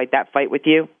want to fight that fight with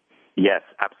you? Yes,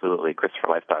 absolutely.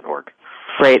 ChristopherLife.org.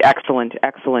 Great. Excellent.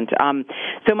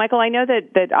 So, Michael, I know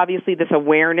that obviously this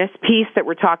awareness piece that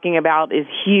we're talking about is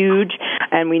huge,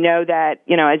 and we know that,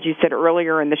 as you said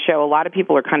earlier in the show, a lot of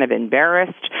people are kind of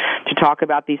embarrassed to talk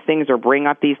about these things or bring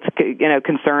up these,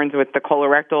 concerns with the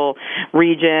colorectal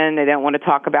region. They don't want to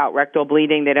talk about rectal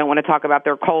bleeding. They don't want to talk about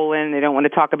their colon. They don't want to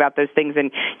talk about those things.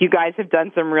 And you guys have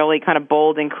done some really kind of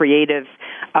bold and creative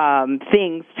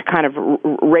things to kind of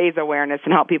raise awareness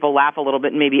and help people laugh a little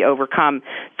bit and maybe overcome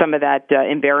some of that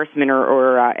embarrassment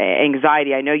or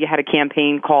anxiety. I know you had a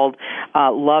campaign called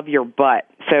Love Your Butt.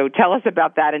 So tell us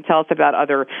about that and tell us about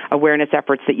other awareness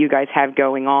efforts that you guys have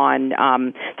going on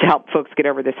to help folks get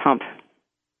over this hump.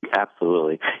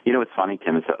 Absolutely. What's funny,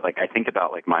 Kim, is that, I think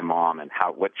about my mom and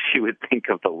what she would think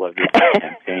of the Love Your Butt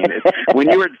campaign.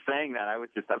 When you were saying that, I was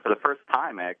just for the first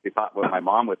time I actually thought what my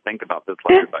mom would think about this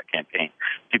Love Your Butt campaign.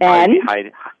 She'd probably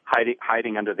be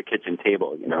hiding under the kitchen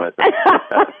table. That's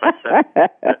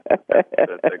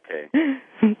okay.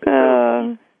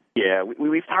 Yeah,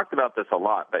 we've talked about this a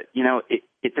lot, but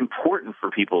it's important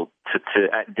for people to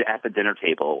at the dinner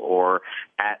table or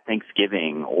at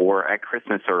Thanksgiving or at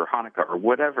Christmas or Hanukkah or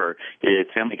whatever it is,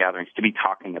 family gatherings, to be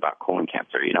talking about colon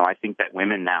cancer. I think that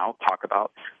women now talk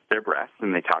about their breasts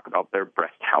and they talk about their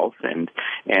breast health, and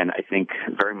I think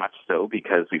very much so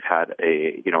because we've had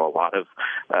a lot of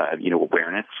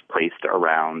awareness placed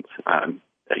around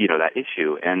that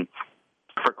issue. And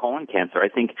for colon cancer, I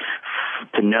think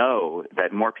to know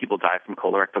that more people die from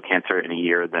colorectal cancer in a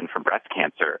year than from breast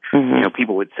cancer,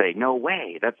 people would say, "No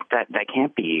way, that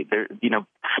can't be."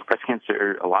 Breast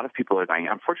cancer, a lot of people are dying.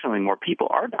 Unfortunately, more people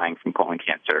are dying from colon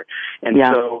cancer, and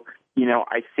so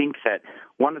I think that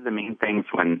one of the main things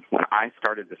when I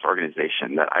started this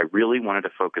organization that I really wanted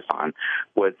to focus on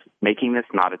was making this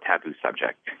not a taboo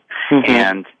subject,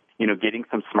 and getting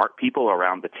some smart people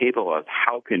around the table of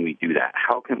how can we do that?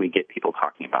 How can we get people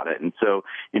talking about it? And so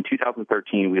in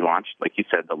 2013, we launched, like you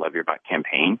said, the Love Your Butt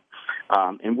campaign.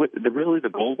 And the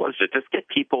goal was to just get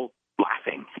people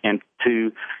laughing and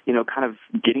to, kind of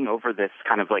getting over this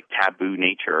kind of taboo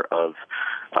nature of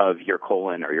your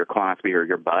colon or your colonoscopy or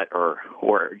your butt or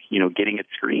getting it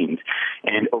screened.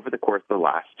 And over the course of the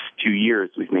last 2 years,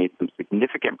 we've made some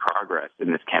significant progress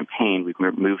in this campaign. We've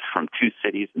moved from 2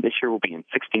 cities, and this year we'll be in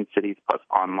 16 cities plus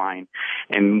online.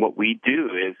 And what we do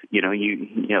is,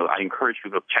 I encourage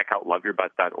people to check out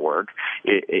loveyourbutt.org.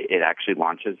 It actually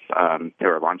launched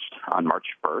on March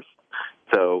 1st.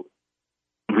 So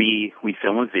we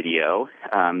film a video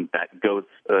that goes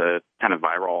kind of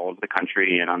viral all over the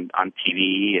country and on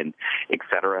TV and et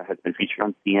cetera, has been featured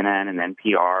on CNN and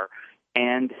NPR.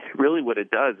 And really what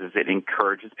it does is it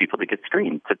encourages people to get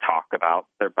screened, to talk about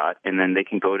their butt, and then they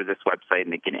can go to this website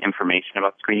and they get information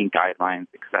about screening guidelines,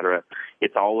 et cetera.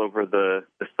 It's all over the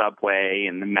subway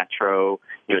and the metro,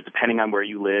 depending on where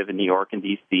you live in New York and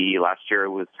D.C. Last year it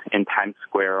was in Times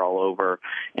Square all over.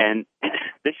 And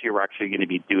this year we're actually going to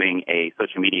be doing a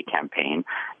social media campaign,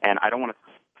 and I don't want to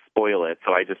spoil it,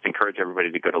 so I just encourage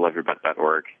everybody to go to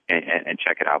loveyourbutt.org and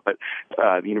check it out. But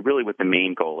really, what the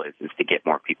main goal is to get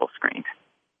more people screened.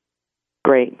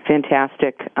 Great,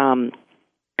 fantastic.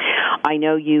 I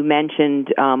know you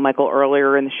mentioned, Michael,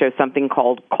 earlier in the show something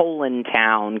called Colon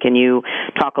Town. Can you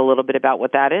talk a little bit about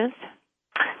what that is?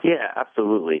 Yeah,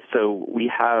 absolutely. So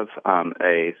we have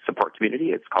a support community.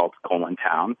 It's called Colon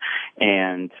Town.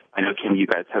 And I know, Kim, you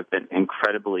guys have been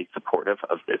incredibly supportive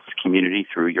of this community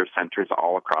through your centers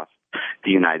all across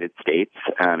the United States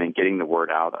and getting the word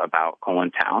out about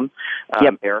Colon Town.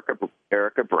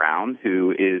 Erica Brown,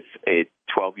 who is a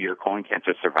 12-year colon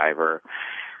cancer survivor,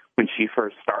 when she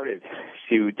first started,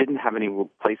 she didn't have any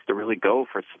place to really go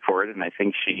for support, and I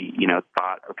think she,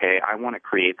 thought, okay, I want to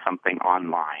create something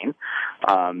online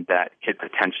that could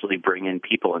potentially bring in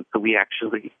people. And so we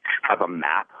actually have a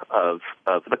map of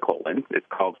the colon. It's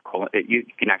called colon. You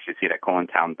can actually see it at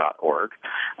colontown.org,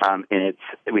 and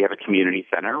we have a community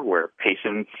center where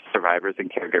patients, survivors,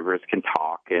 and caregivers can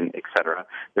talk, and et cetera.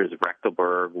 There's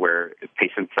Rectalburg, where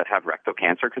patients that have rectal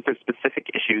cancer, because there's specific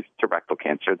issues to rectal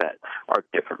cancer that are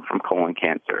different from colon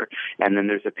cancer. And then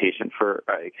there's a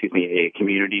a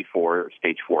community for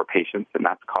stage 4 patients, and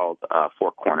that's called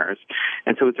Four Corners.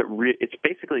 And so it's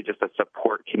basically just a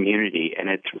support community, and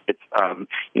it's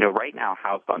right now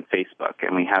housed on Facebook,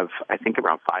 and we have, I think,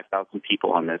 around 5,000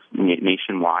 people on this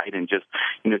nationwide, and just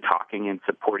talking and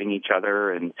supporting each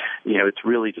other, and it's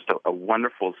really just a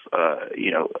wonderful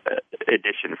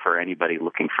addition for anybody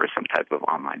looking for some type of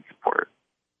online support.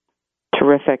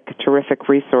 Terrific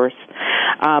resource.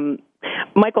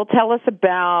 Michael, tell us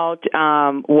about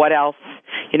what else.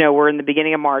 We're in the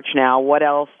beginning of March now. What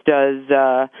else does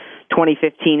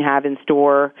 2015 have in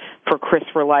store for Chris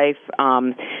for Life?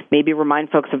 Maybe remind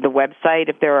folks of the website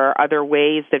if there are other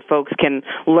ways that folks can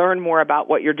learn more about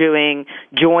what you're doing,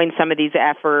 join some of these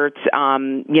efforts,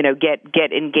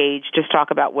 get engaged. Just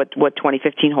talk about what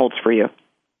 2015 holds for you.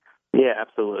 Yeah,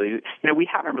 absolutely. We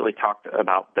haven't really talked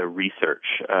about the research,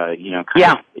 as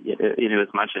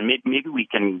much, and maybe we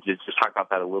can just talk about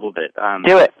that a little bit.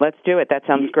 Do it. Let's do it. That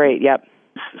sounds great. Yep.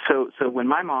 So when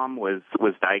my mom was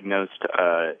diagnosed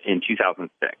in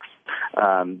 2006,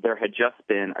 there had just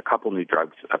been a couple new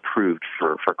drugs approved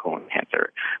for colon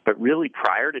cancer. But really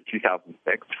prior to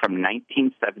 2006, from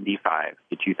 1975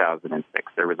 to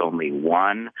 2006, there was only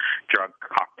one drug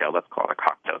cocktail. That's called a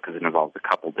cocktail because it involves a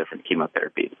couple different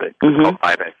chemotherapies, but it's called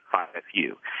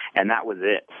 5-FU. And that was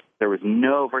it. There was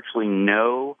virtually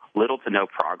little to no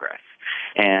progress.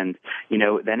 And,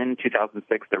 then in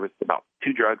 2006, there was about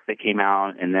 2 drugs that came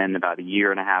out, and then about a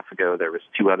year and a half ago, there was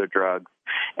 2 other drugs.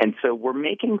 And so we're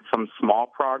making some small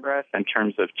progress in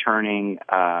terms of turning,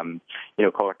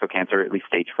 colorectal cancer, at least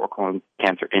stage 4 colon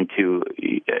cancer, into,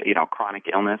 chronic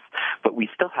illness. But we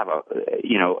still have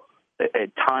a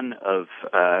ton of,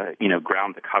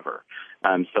 ground to cover.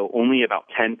 So only about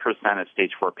 10% of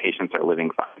stage 4 patients are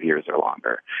living 5 years or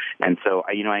longer. And so,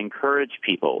 I encourage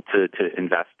people to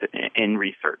invest in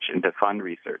research and to fund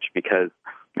research because,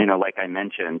 like I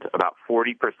mentioned, about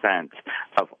 40%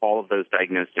 of all of those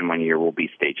diagnosed in 1 year will be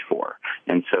stage 4.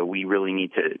 And so we really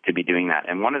need to be doing that.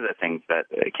 And one of the things that,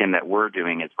 Kim, that we're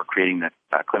doing is we're creating this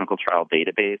clinical trial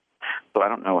database. So I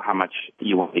don't know how much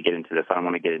you want to get into this. I don't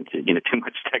want to get into too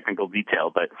much technical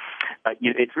detail, but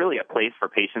it's really a place for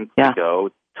patients to go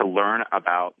to learn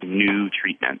about new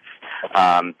treatments,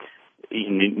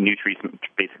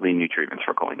 basically new treatments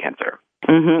for colon cancer.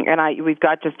 Mm-hmm. And we've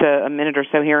got just a minute or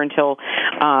so here until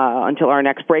our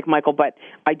next break, Michael. But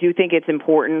I do think it's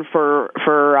important for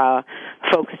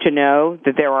folks to know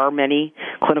that there are many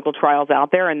clinical trials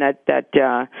out there, and that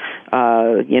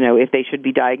if they should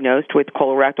be diagnosed with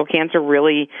colorectal cancer,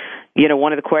 really,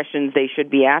 one of the questions they should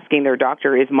be asking their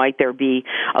doctor is, might there be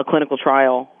a clinical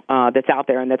trial that's out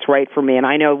there and that's right for me? And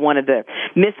I know one of the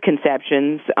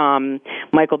misconceptions,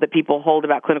 Michael, that people hold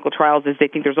about clinical trials is they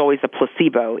think there's always a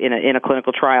placebo in a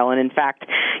clinical trial. And in fact,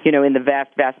 in the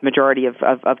vast majority of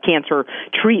cancer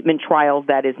treatment trials,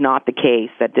 that is not the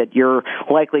case, that you're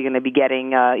likely going to be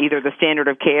getting either the standard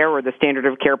of care or the standard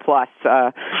of care plus,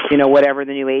 whatever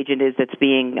the new agent is that's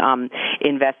being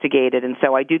investigated. And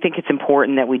so I do think it's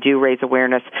important that we do raise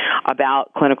awareness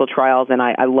about clinical trials. And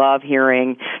I love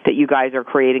hearing that you guys are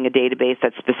creating a database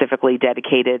that's specifically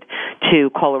dedicated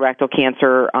to colorectal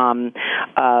cancer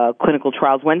clinical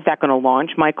trials. When's that going to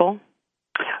launch, Michael?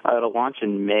 It'll launch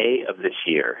in May of this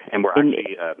year, and we're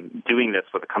actually doing this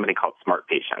with a company called Smart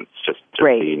Patients, just so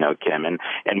you know, Kim, and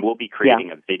we'll be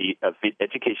creating a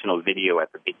educational video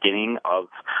at the beginning of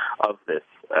this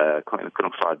clinical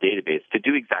trial database to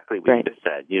do exactly what you just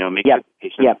said. Make sure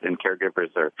patients and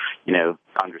caregivers are,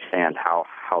 understand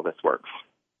how this works.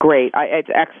 Great. It's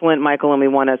excellent, Michael, and we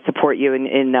want to support you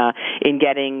in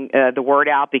getting the word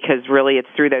out, because really it's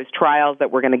through those trials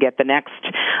that we're going to get the next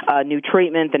new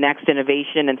treatment, the next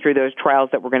innovation, and through those trials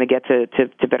that we're going to get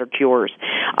to better cures.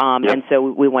 And so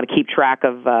we want to keep track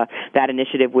of that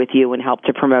initiative with you and help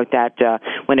to promote that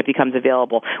when it becomes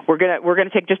available. We're going to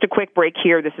take just a quick break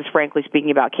here. This is Frankly Speaking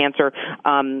About Cancer.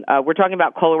 We're talking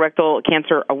about Colorectal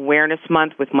Cancer Awareness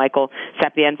Month with Michael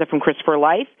Sapienza from Chris for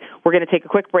Life. We're going to take a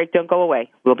quick break. Don't go away.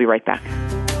 We'll be right back.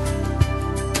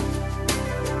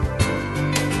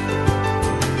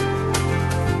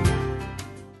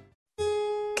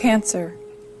 Cancer.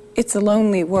 It's a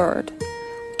lonely word.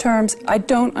 terms I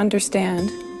don't understand,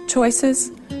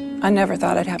 choices I never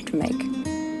thought I'd have to make.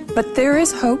 But there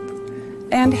is hope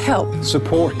and help.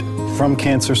 Support from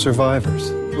cancer survivors.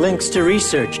 Links to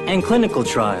research and clinical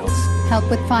trials. Help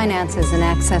with finances and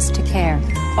access to care.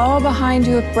 All behind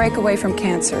you at Breakaway from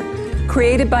Cancer,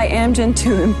 created by Amgen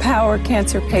to empower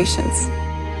cancer patients.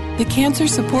 The cancer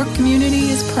support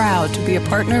community is proud to be a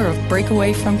partner of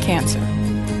Breakaway from Cancer.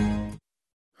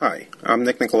 Hi, I'm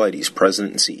Nick Nicolaides,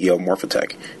 President and CEO of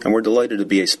Morphotek, and we're delighted to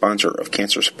be a sponsor of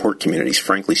Cancer Support Community's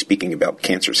Frankly Speaking About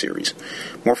Cancer series.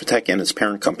 Morphotek and its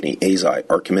parent company, Eisai,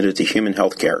 are committed to human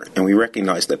health care, and we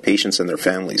recognize that patients and their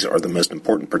families are the most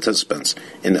important participants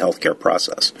in the healthcare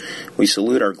process. We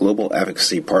salute our global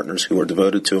advocacy partners who are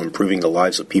devoted to improving the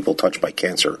lives of people touched by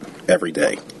cancer every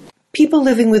day. People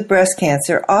living with breast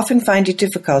cancer often find it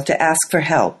difficult to ask for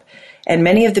help, and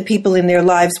many of the people in their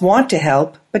lives want to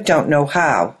help but don't know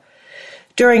how.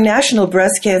 During National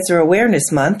Breast Cancer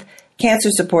Awareness Month, Cancer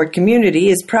Support Community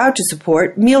is proud to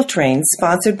support Meal Trains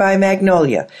sponsored by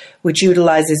Magnolia, which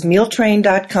utilizes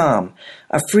mealtrain.com,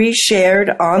 a free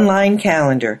shared online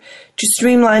calendar to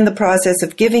streamline the process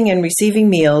of giving and receiving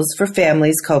meals for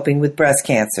families coping with breast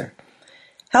cancer.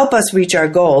 Help us reach our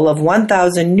goal of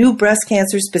 1,000 new breast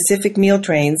cancer-specific meal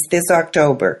trains this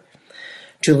October.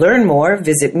 To learn more,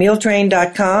 visit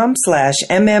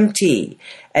mealtrain.com/MMT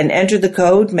and enter the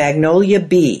code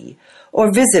MagnoliaB,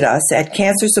 or visit us at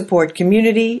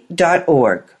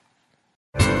cancersupportcommunity.org.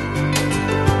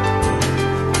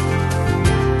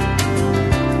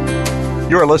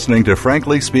 You're listening to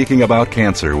Frankly Speaking About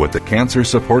Cancer with the Cancer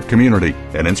Support Community,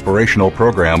 an inspirational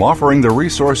program offering the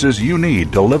resources you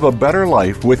need to live a better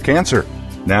life with cancer.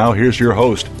 Now here's your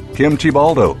host, Kim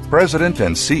Thiboldeaux, President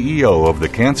and CEO of the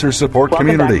Cancer Support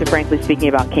Community. Welcome back to Frankly Speaking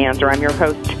About Cancer. I'm your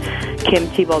host, Kim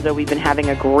Thiboldeaux. We've been having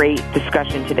a great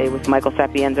discussion today with Michael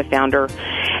Sapienza, founder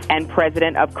and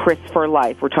president of CRIS for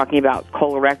Life. We're talking about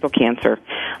colorectal cancer,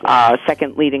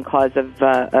 second leading cause of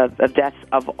death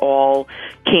of all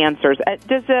cancers.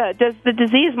 Does the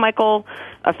disease, Michael,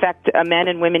 affect men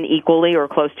and women equally or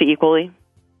close to equally?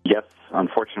 Yes,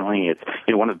 unfortunately, it's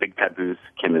one of the big taboos,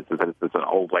 Kim, is that it's an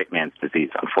old white man's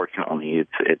disease. Unfortunately,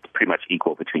 it's pretty much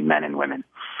equal between men and women.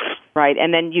 Right,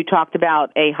 and then you talked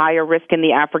about a higher risk in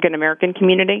the African American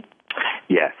community.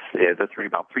 Yes, that's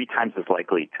about 3 times as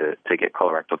likely to get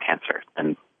colorectal cancer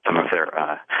than some of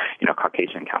their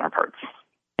Caucasian counterparts.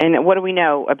 And what do we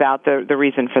know about the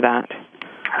reason for that?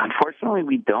 Unfortunately,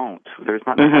 we don't. There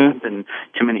hasn't been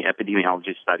too many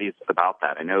epidemiology studies about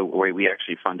that. I know we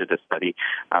actually funded a study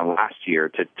last year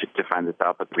to find this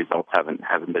out, but the results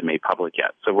haven't been made public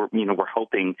yet. So we're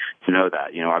hoping to know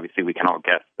that. Obviously we can all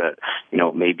guess that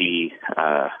maybe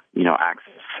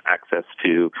access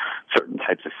to certain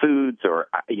types of foods, or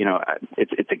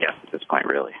it's a guess at this point,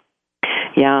 really.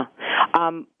 Yeah.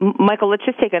 Michael, let's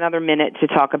just take another minute to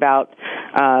talk about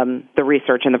the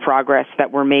research and the progress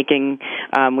that we're making.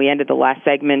 We ended the last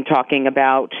segment talking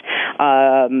about,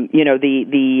 the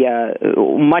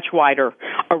much wider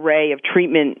array of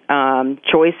treatment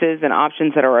choices and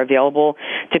options that are available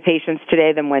to patients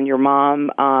today than when your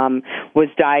mom was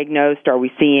diagnosed. Are we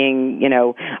seeing,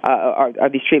 are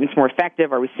these treatments more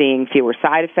effective? Are we seeing fewer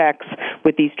side effects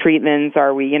with these treatments?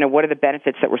 Are we, what are the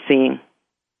benefits that we're seeing?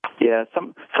 Yeah,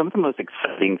 some of the most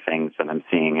exciting things that I'm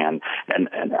seeing, and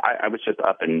I was just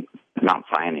up in Mount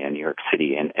Sinai in New York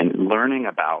City and learning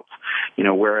about,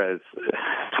 whereas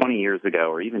 20 years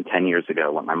ago or even 10 years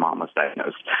ago when my mom was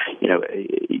diagnosed,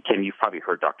 Kim, you've probably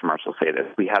heard Dr. Marshall say this,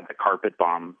 we had the carpet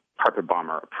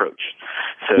bomber approach.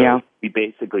 So we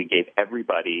basically gave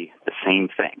everybody the same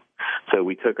thing. So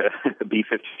we took a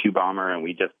B-52 bomber and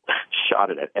we just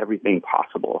shot it at everything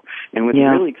possible. And what's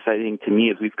really exciting to me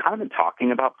is we've kind of been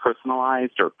talking about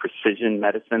personalized or precision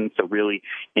medicine, so really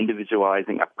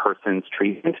individualizing a person's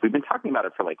treatment. We've been talking about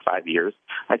it for like 5 years,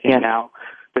 I think now.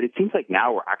 But it seems like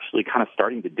now we're actually kind of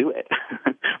starting to do it,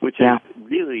 which is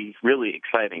really, really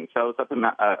exciting. So I was up in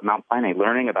Mount Sinai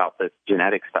learning about this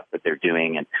genetic stuff that they're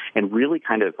doing and really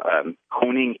kind of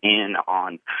honing in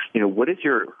on, what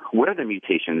are the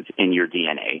mutations in your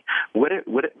DNA? What's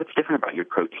different about your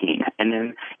protein? And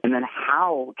then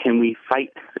how can we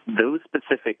fight those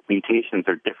specific mutations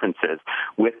or differences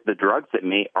with the drugs that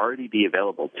may already be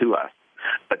available to us,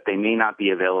 but they may not be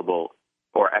available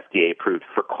or FDA approved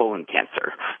for colon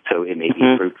cancer. So it may be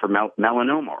approved for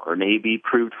melanoma, or may be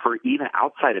approved for even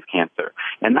outside of cancer.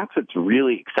 And that's what's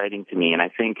really exciting to me. And I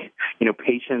think,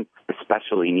 patients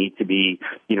especially need to be,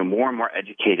 more and more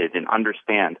educated and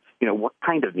understand, what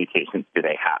kind of mutations do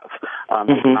they have.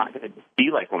 It's not going to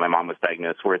be like when my mom was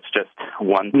diagnosed, where it's just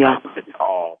one size fits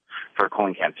all for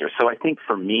colon cancer. So I think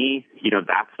for me,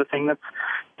 that's the thing that's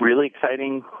really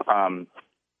exciting.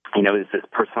 Is this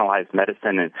personalized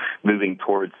medicine and moving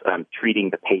towards treating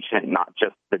the patient, not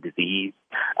just the disease.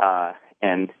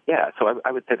 So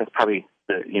I would say that's probably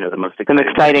the most exciting. Some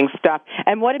exciting stuff.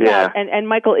 And what about, and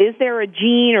Michael, is there a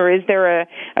gene or is there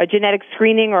a genetic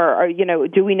screening or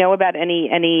do we know about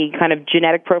any kind of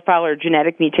genetic profile or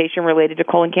genetic mutation related to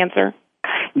colon cancer?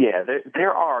 Yeah,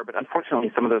 there are, but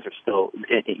unfortunately some of those are still,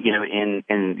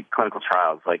 in clinical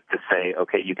trials, like to say,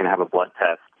 okay, you can have a blood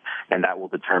test and that will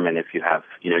determine if you have,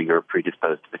 you're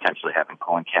predisposed to potentially having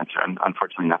colon cancer. And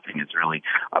unfortunately, nothing is really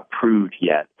approved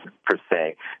yet, per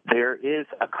se. There is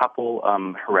a couple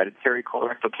hereditary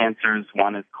colorectal cancers.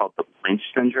 One is called the Lynch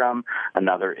syndrome.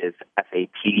 Another is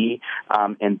FAP.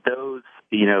 And those,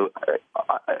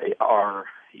 are...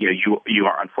 you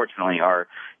are unfortunately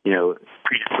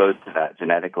predisposed to that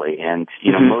genetically, and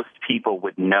most people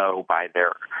would know by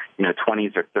their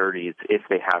 20s or 30s if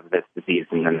they have this disease,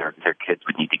 and then their kids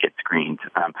would need to get screened.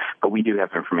 But we do have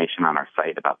information on our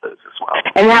site about those as well.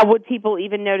 And how would people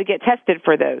even know to get tested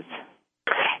for those?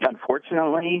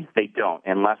 Unfortunately, they don't,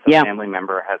 unless a family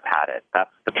member has had it. That's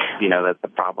the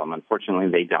problem. Unfortunately,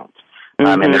 they don't.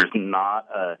 And there's not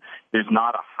a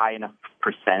high enough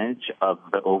percentage of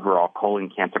the overall colon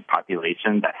cancer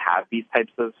population that have these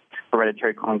types of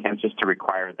hereditary colon cancers to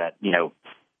require that,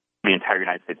 the entire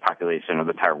United States population or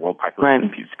the entire world population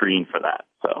be screened for that.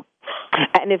 So,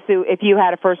 and if you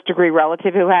had a first-degree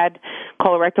relative who had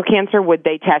colorectal cancer, would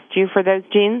they test you for those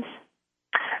genes?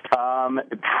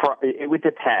 It would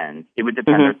depend.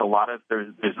 There's a lot of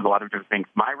different things.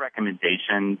 My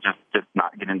recommendation, just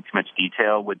not get into too much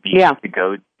detail, would be to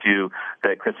go to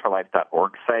the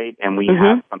CRISPRlife.org site, and we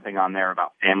have something on there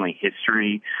about family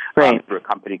history through a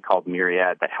company called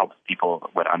Myriad that helps people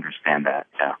would understand that.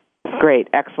 Yeah. Great,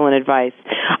 excellent advice,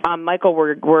 Michael.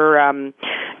 We're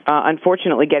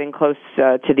unfortunately getting close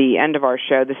to the end of our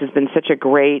show. This has been such a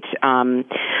great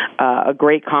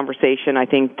conversation. I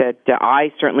think that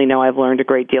I certainly know I've learned a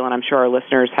great deal, and I'm sure our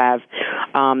listeners have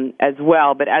as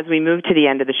well. But as we move to the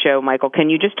end of the show, Michael,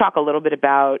 can you just talk a little bit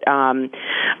about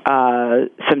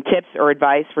some tips or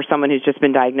advice for someone who's just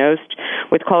been diagnosed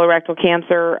with colorectal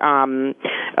cancer?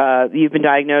 You've been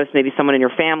diagnosed, maybe someone in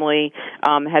your family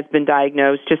has been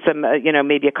diagnosed. Just some,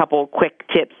 maybe a couple quick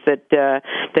tips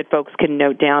that folks can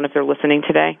note down if they're listening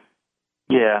today.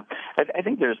 Yeah, I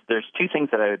think there's two things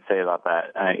that I would say about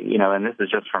that. And this is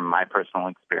just from my personal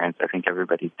experience. I think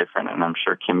everybody's different, and I'm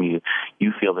sure, Kim,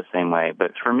 you feel the same way.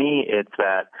 But for me, it's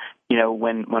that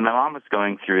when my mom was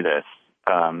going through this,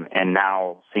 and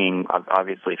now seeing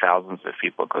obviously thousands of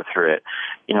people go through it,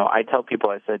 I tell people,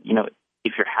 I said,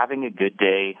 if you're having a good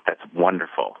day, that's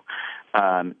wonderful.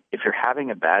 If you're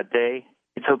having a bad day,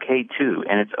 it's okay too,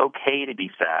 and it's okay to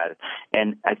be sad.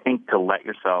 And I think to let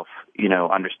yourself,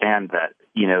 understand that,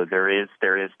 there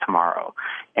is tomorrow.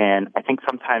 And I think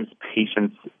sometimes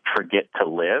patients forget to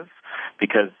live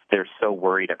because they're so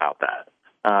worried about that.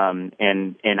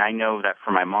 And I know that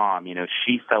for my mom,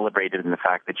 she celebrated in the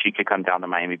fact that she could come down to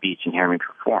Miami Beach and hear me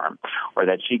perform, or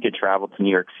that she could travel to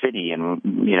New York City and,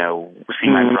 see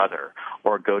my brother,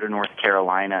 or go to North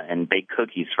Carolina and bake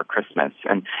cookies for Christmas.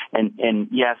 And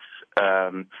yes,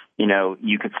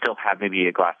 you could still have maybe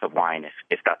a glass of wine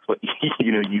if that's what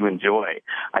you enjoy.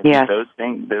 I think those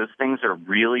things are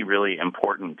really, really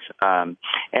important. And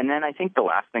then I think the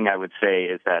last thing I would say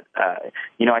is that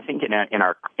I think in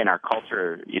our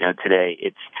culture today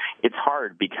it's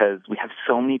hard because we have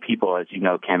so many people, as you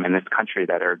know, Kim, in this country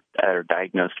that are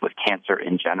diagnosed with cancer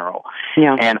in general.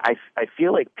 Yeah. And I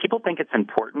feel like people think it's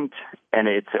important and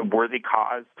it's a worthy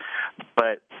cause,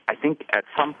 but I think at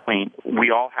some point we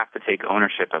all have to take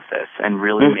ownership of this and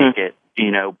really make it,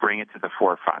 bring it to the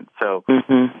forefront. So,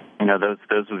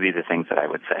 those would be the things that I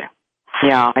would say.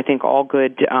 Yeah, I think all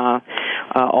good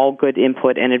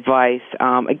input and advice.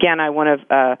 Again, I want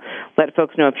to let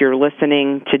folks know, if you're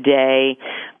listening today,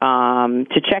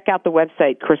 to check out the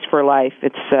website CRISPR Life.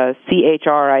 It's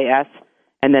CHRIS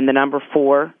and then the number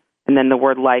 4 and then the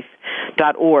word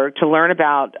life.org to learn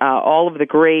about all of the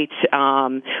great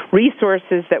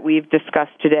resources that we've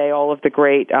discussed today, all of the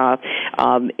great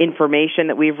information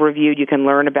that we've reviewed. You can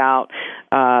learn about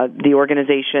the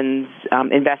organization's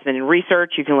investment in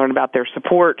research. You can learn about their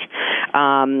support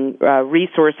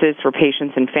resources for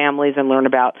patients and families, and learn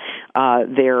about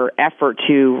their effort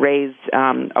to raise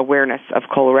awareness of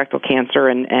colorectal cancer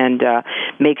and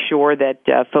make sure that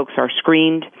folks are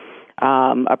screened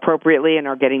appropriately and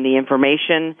are getting the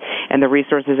information and the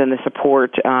resources and the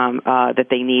support that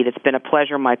they need. It's been a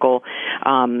pleasure, Michael,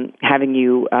 having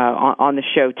you on the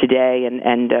show today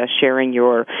and sharing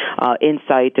your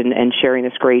insight and sharing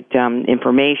this great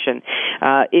information.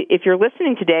 If you're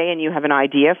listening today and you have an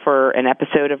idea for an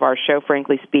episode of our show,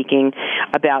 Frankly Speaking,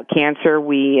 about cancer,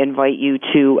 we invite you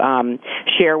to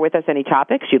share with us any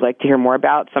topics you'd like to hear more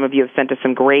about. Some of you have sent us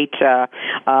some great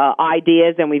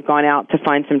ideas, and we've gone out to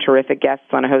find some terrific guests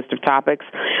on a host of topics.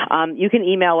 You can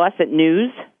email us at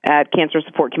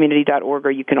news@cancersupportcommunity.org,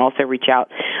 or you can also reach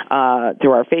out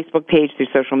through our Facebook page, through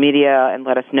social media, and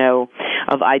let us know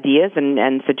of ideas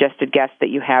and suggested guests that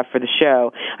you have for the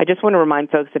show. I just want to remind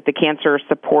folks that the Cancer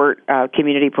Support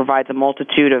Community provides a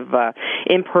multitude of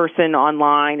in-person,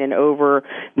 online, and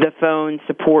over-the-phone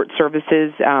support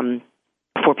services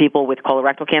for people with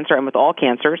colorectal cancer and with all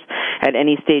cancers at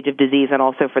any stage of disease, and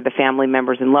also for the family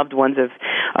members and loved ones of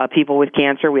people with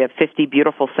cancer. We have 50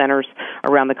 beautiful centers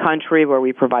around the country where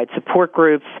we provide support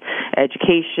groups,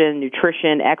 education,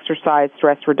 nutrition, exercise,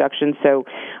 stress reduction. So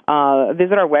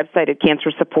visit our website at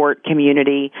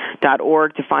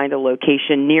cancersupportcommunity.org to find a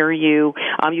location near you.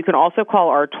 You can also call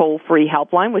our toll-free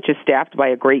helpline, which is staffed by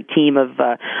a great team of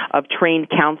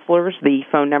trained counselors. The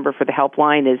phone number for the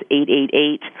helpline is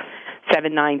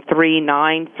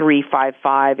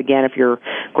 888-793-9355. Again, if you're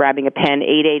grabbing a pen,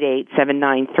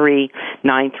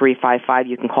 888-793-9355.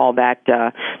 You can call that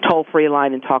toll-free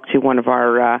line and talk to one of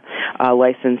our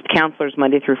licensed counselors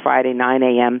Monday through Friday, 9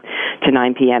 a.m. to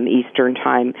 9 p.m. Eastern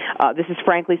Time. This is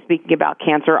Frankly Speaking About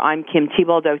Cancer. I'm Kim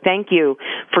Thiboldeaux. Thank you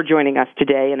for joining us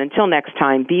today. And until next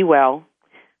time, be well,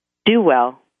 do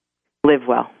well, live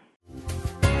well.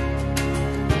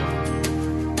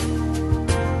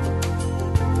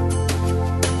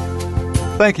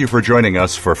 Thank you for joining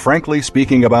us for Frankly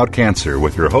Speaking About Cancer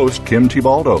with your host, Kim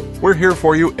Thiboldeaux. We're here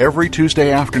for you every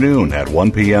Tuesday afternoon at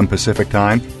 1 p.m. Pacific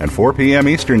Time and 4 p.m.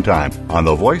 Eastern Time on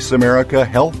the Voice America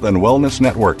Health and Wellness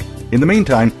Network. In the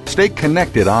meantime, stay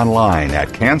connected online at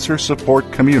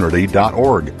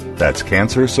cancersupportcommunity.org. That's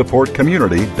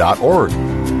cancersupportcommunity.org.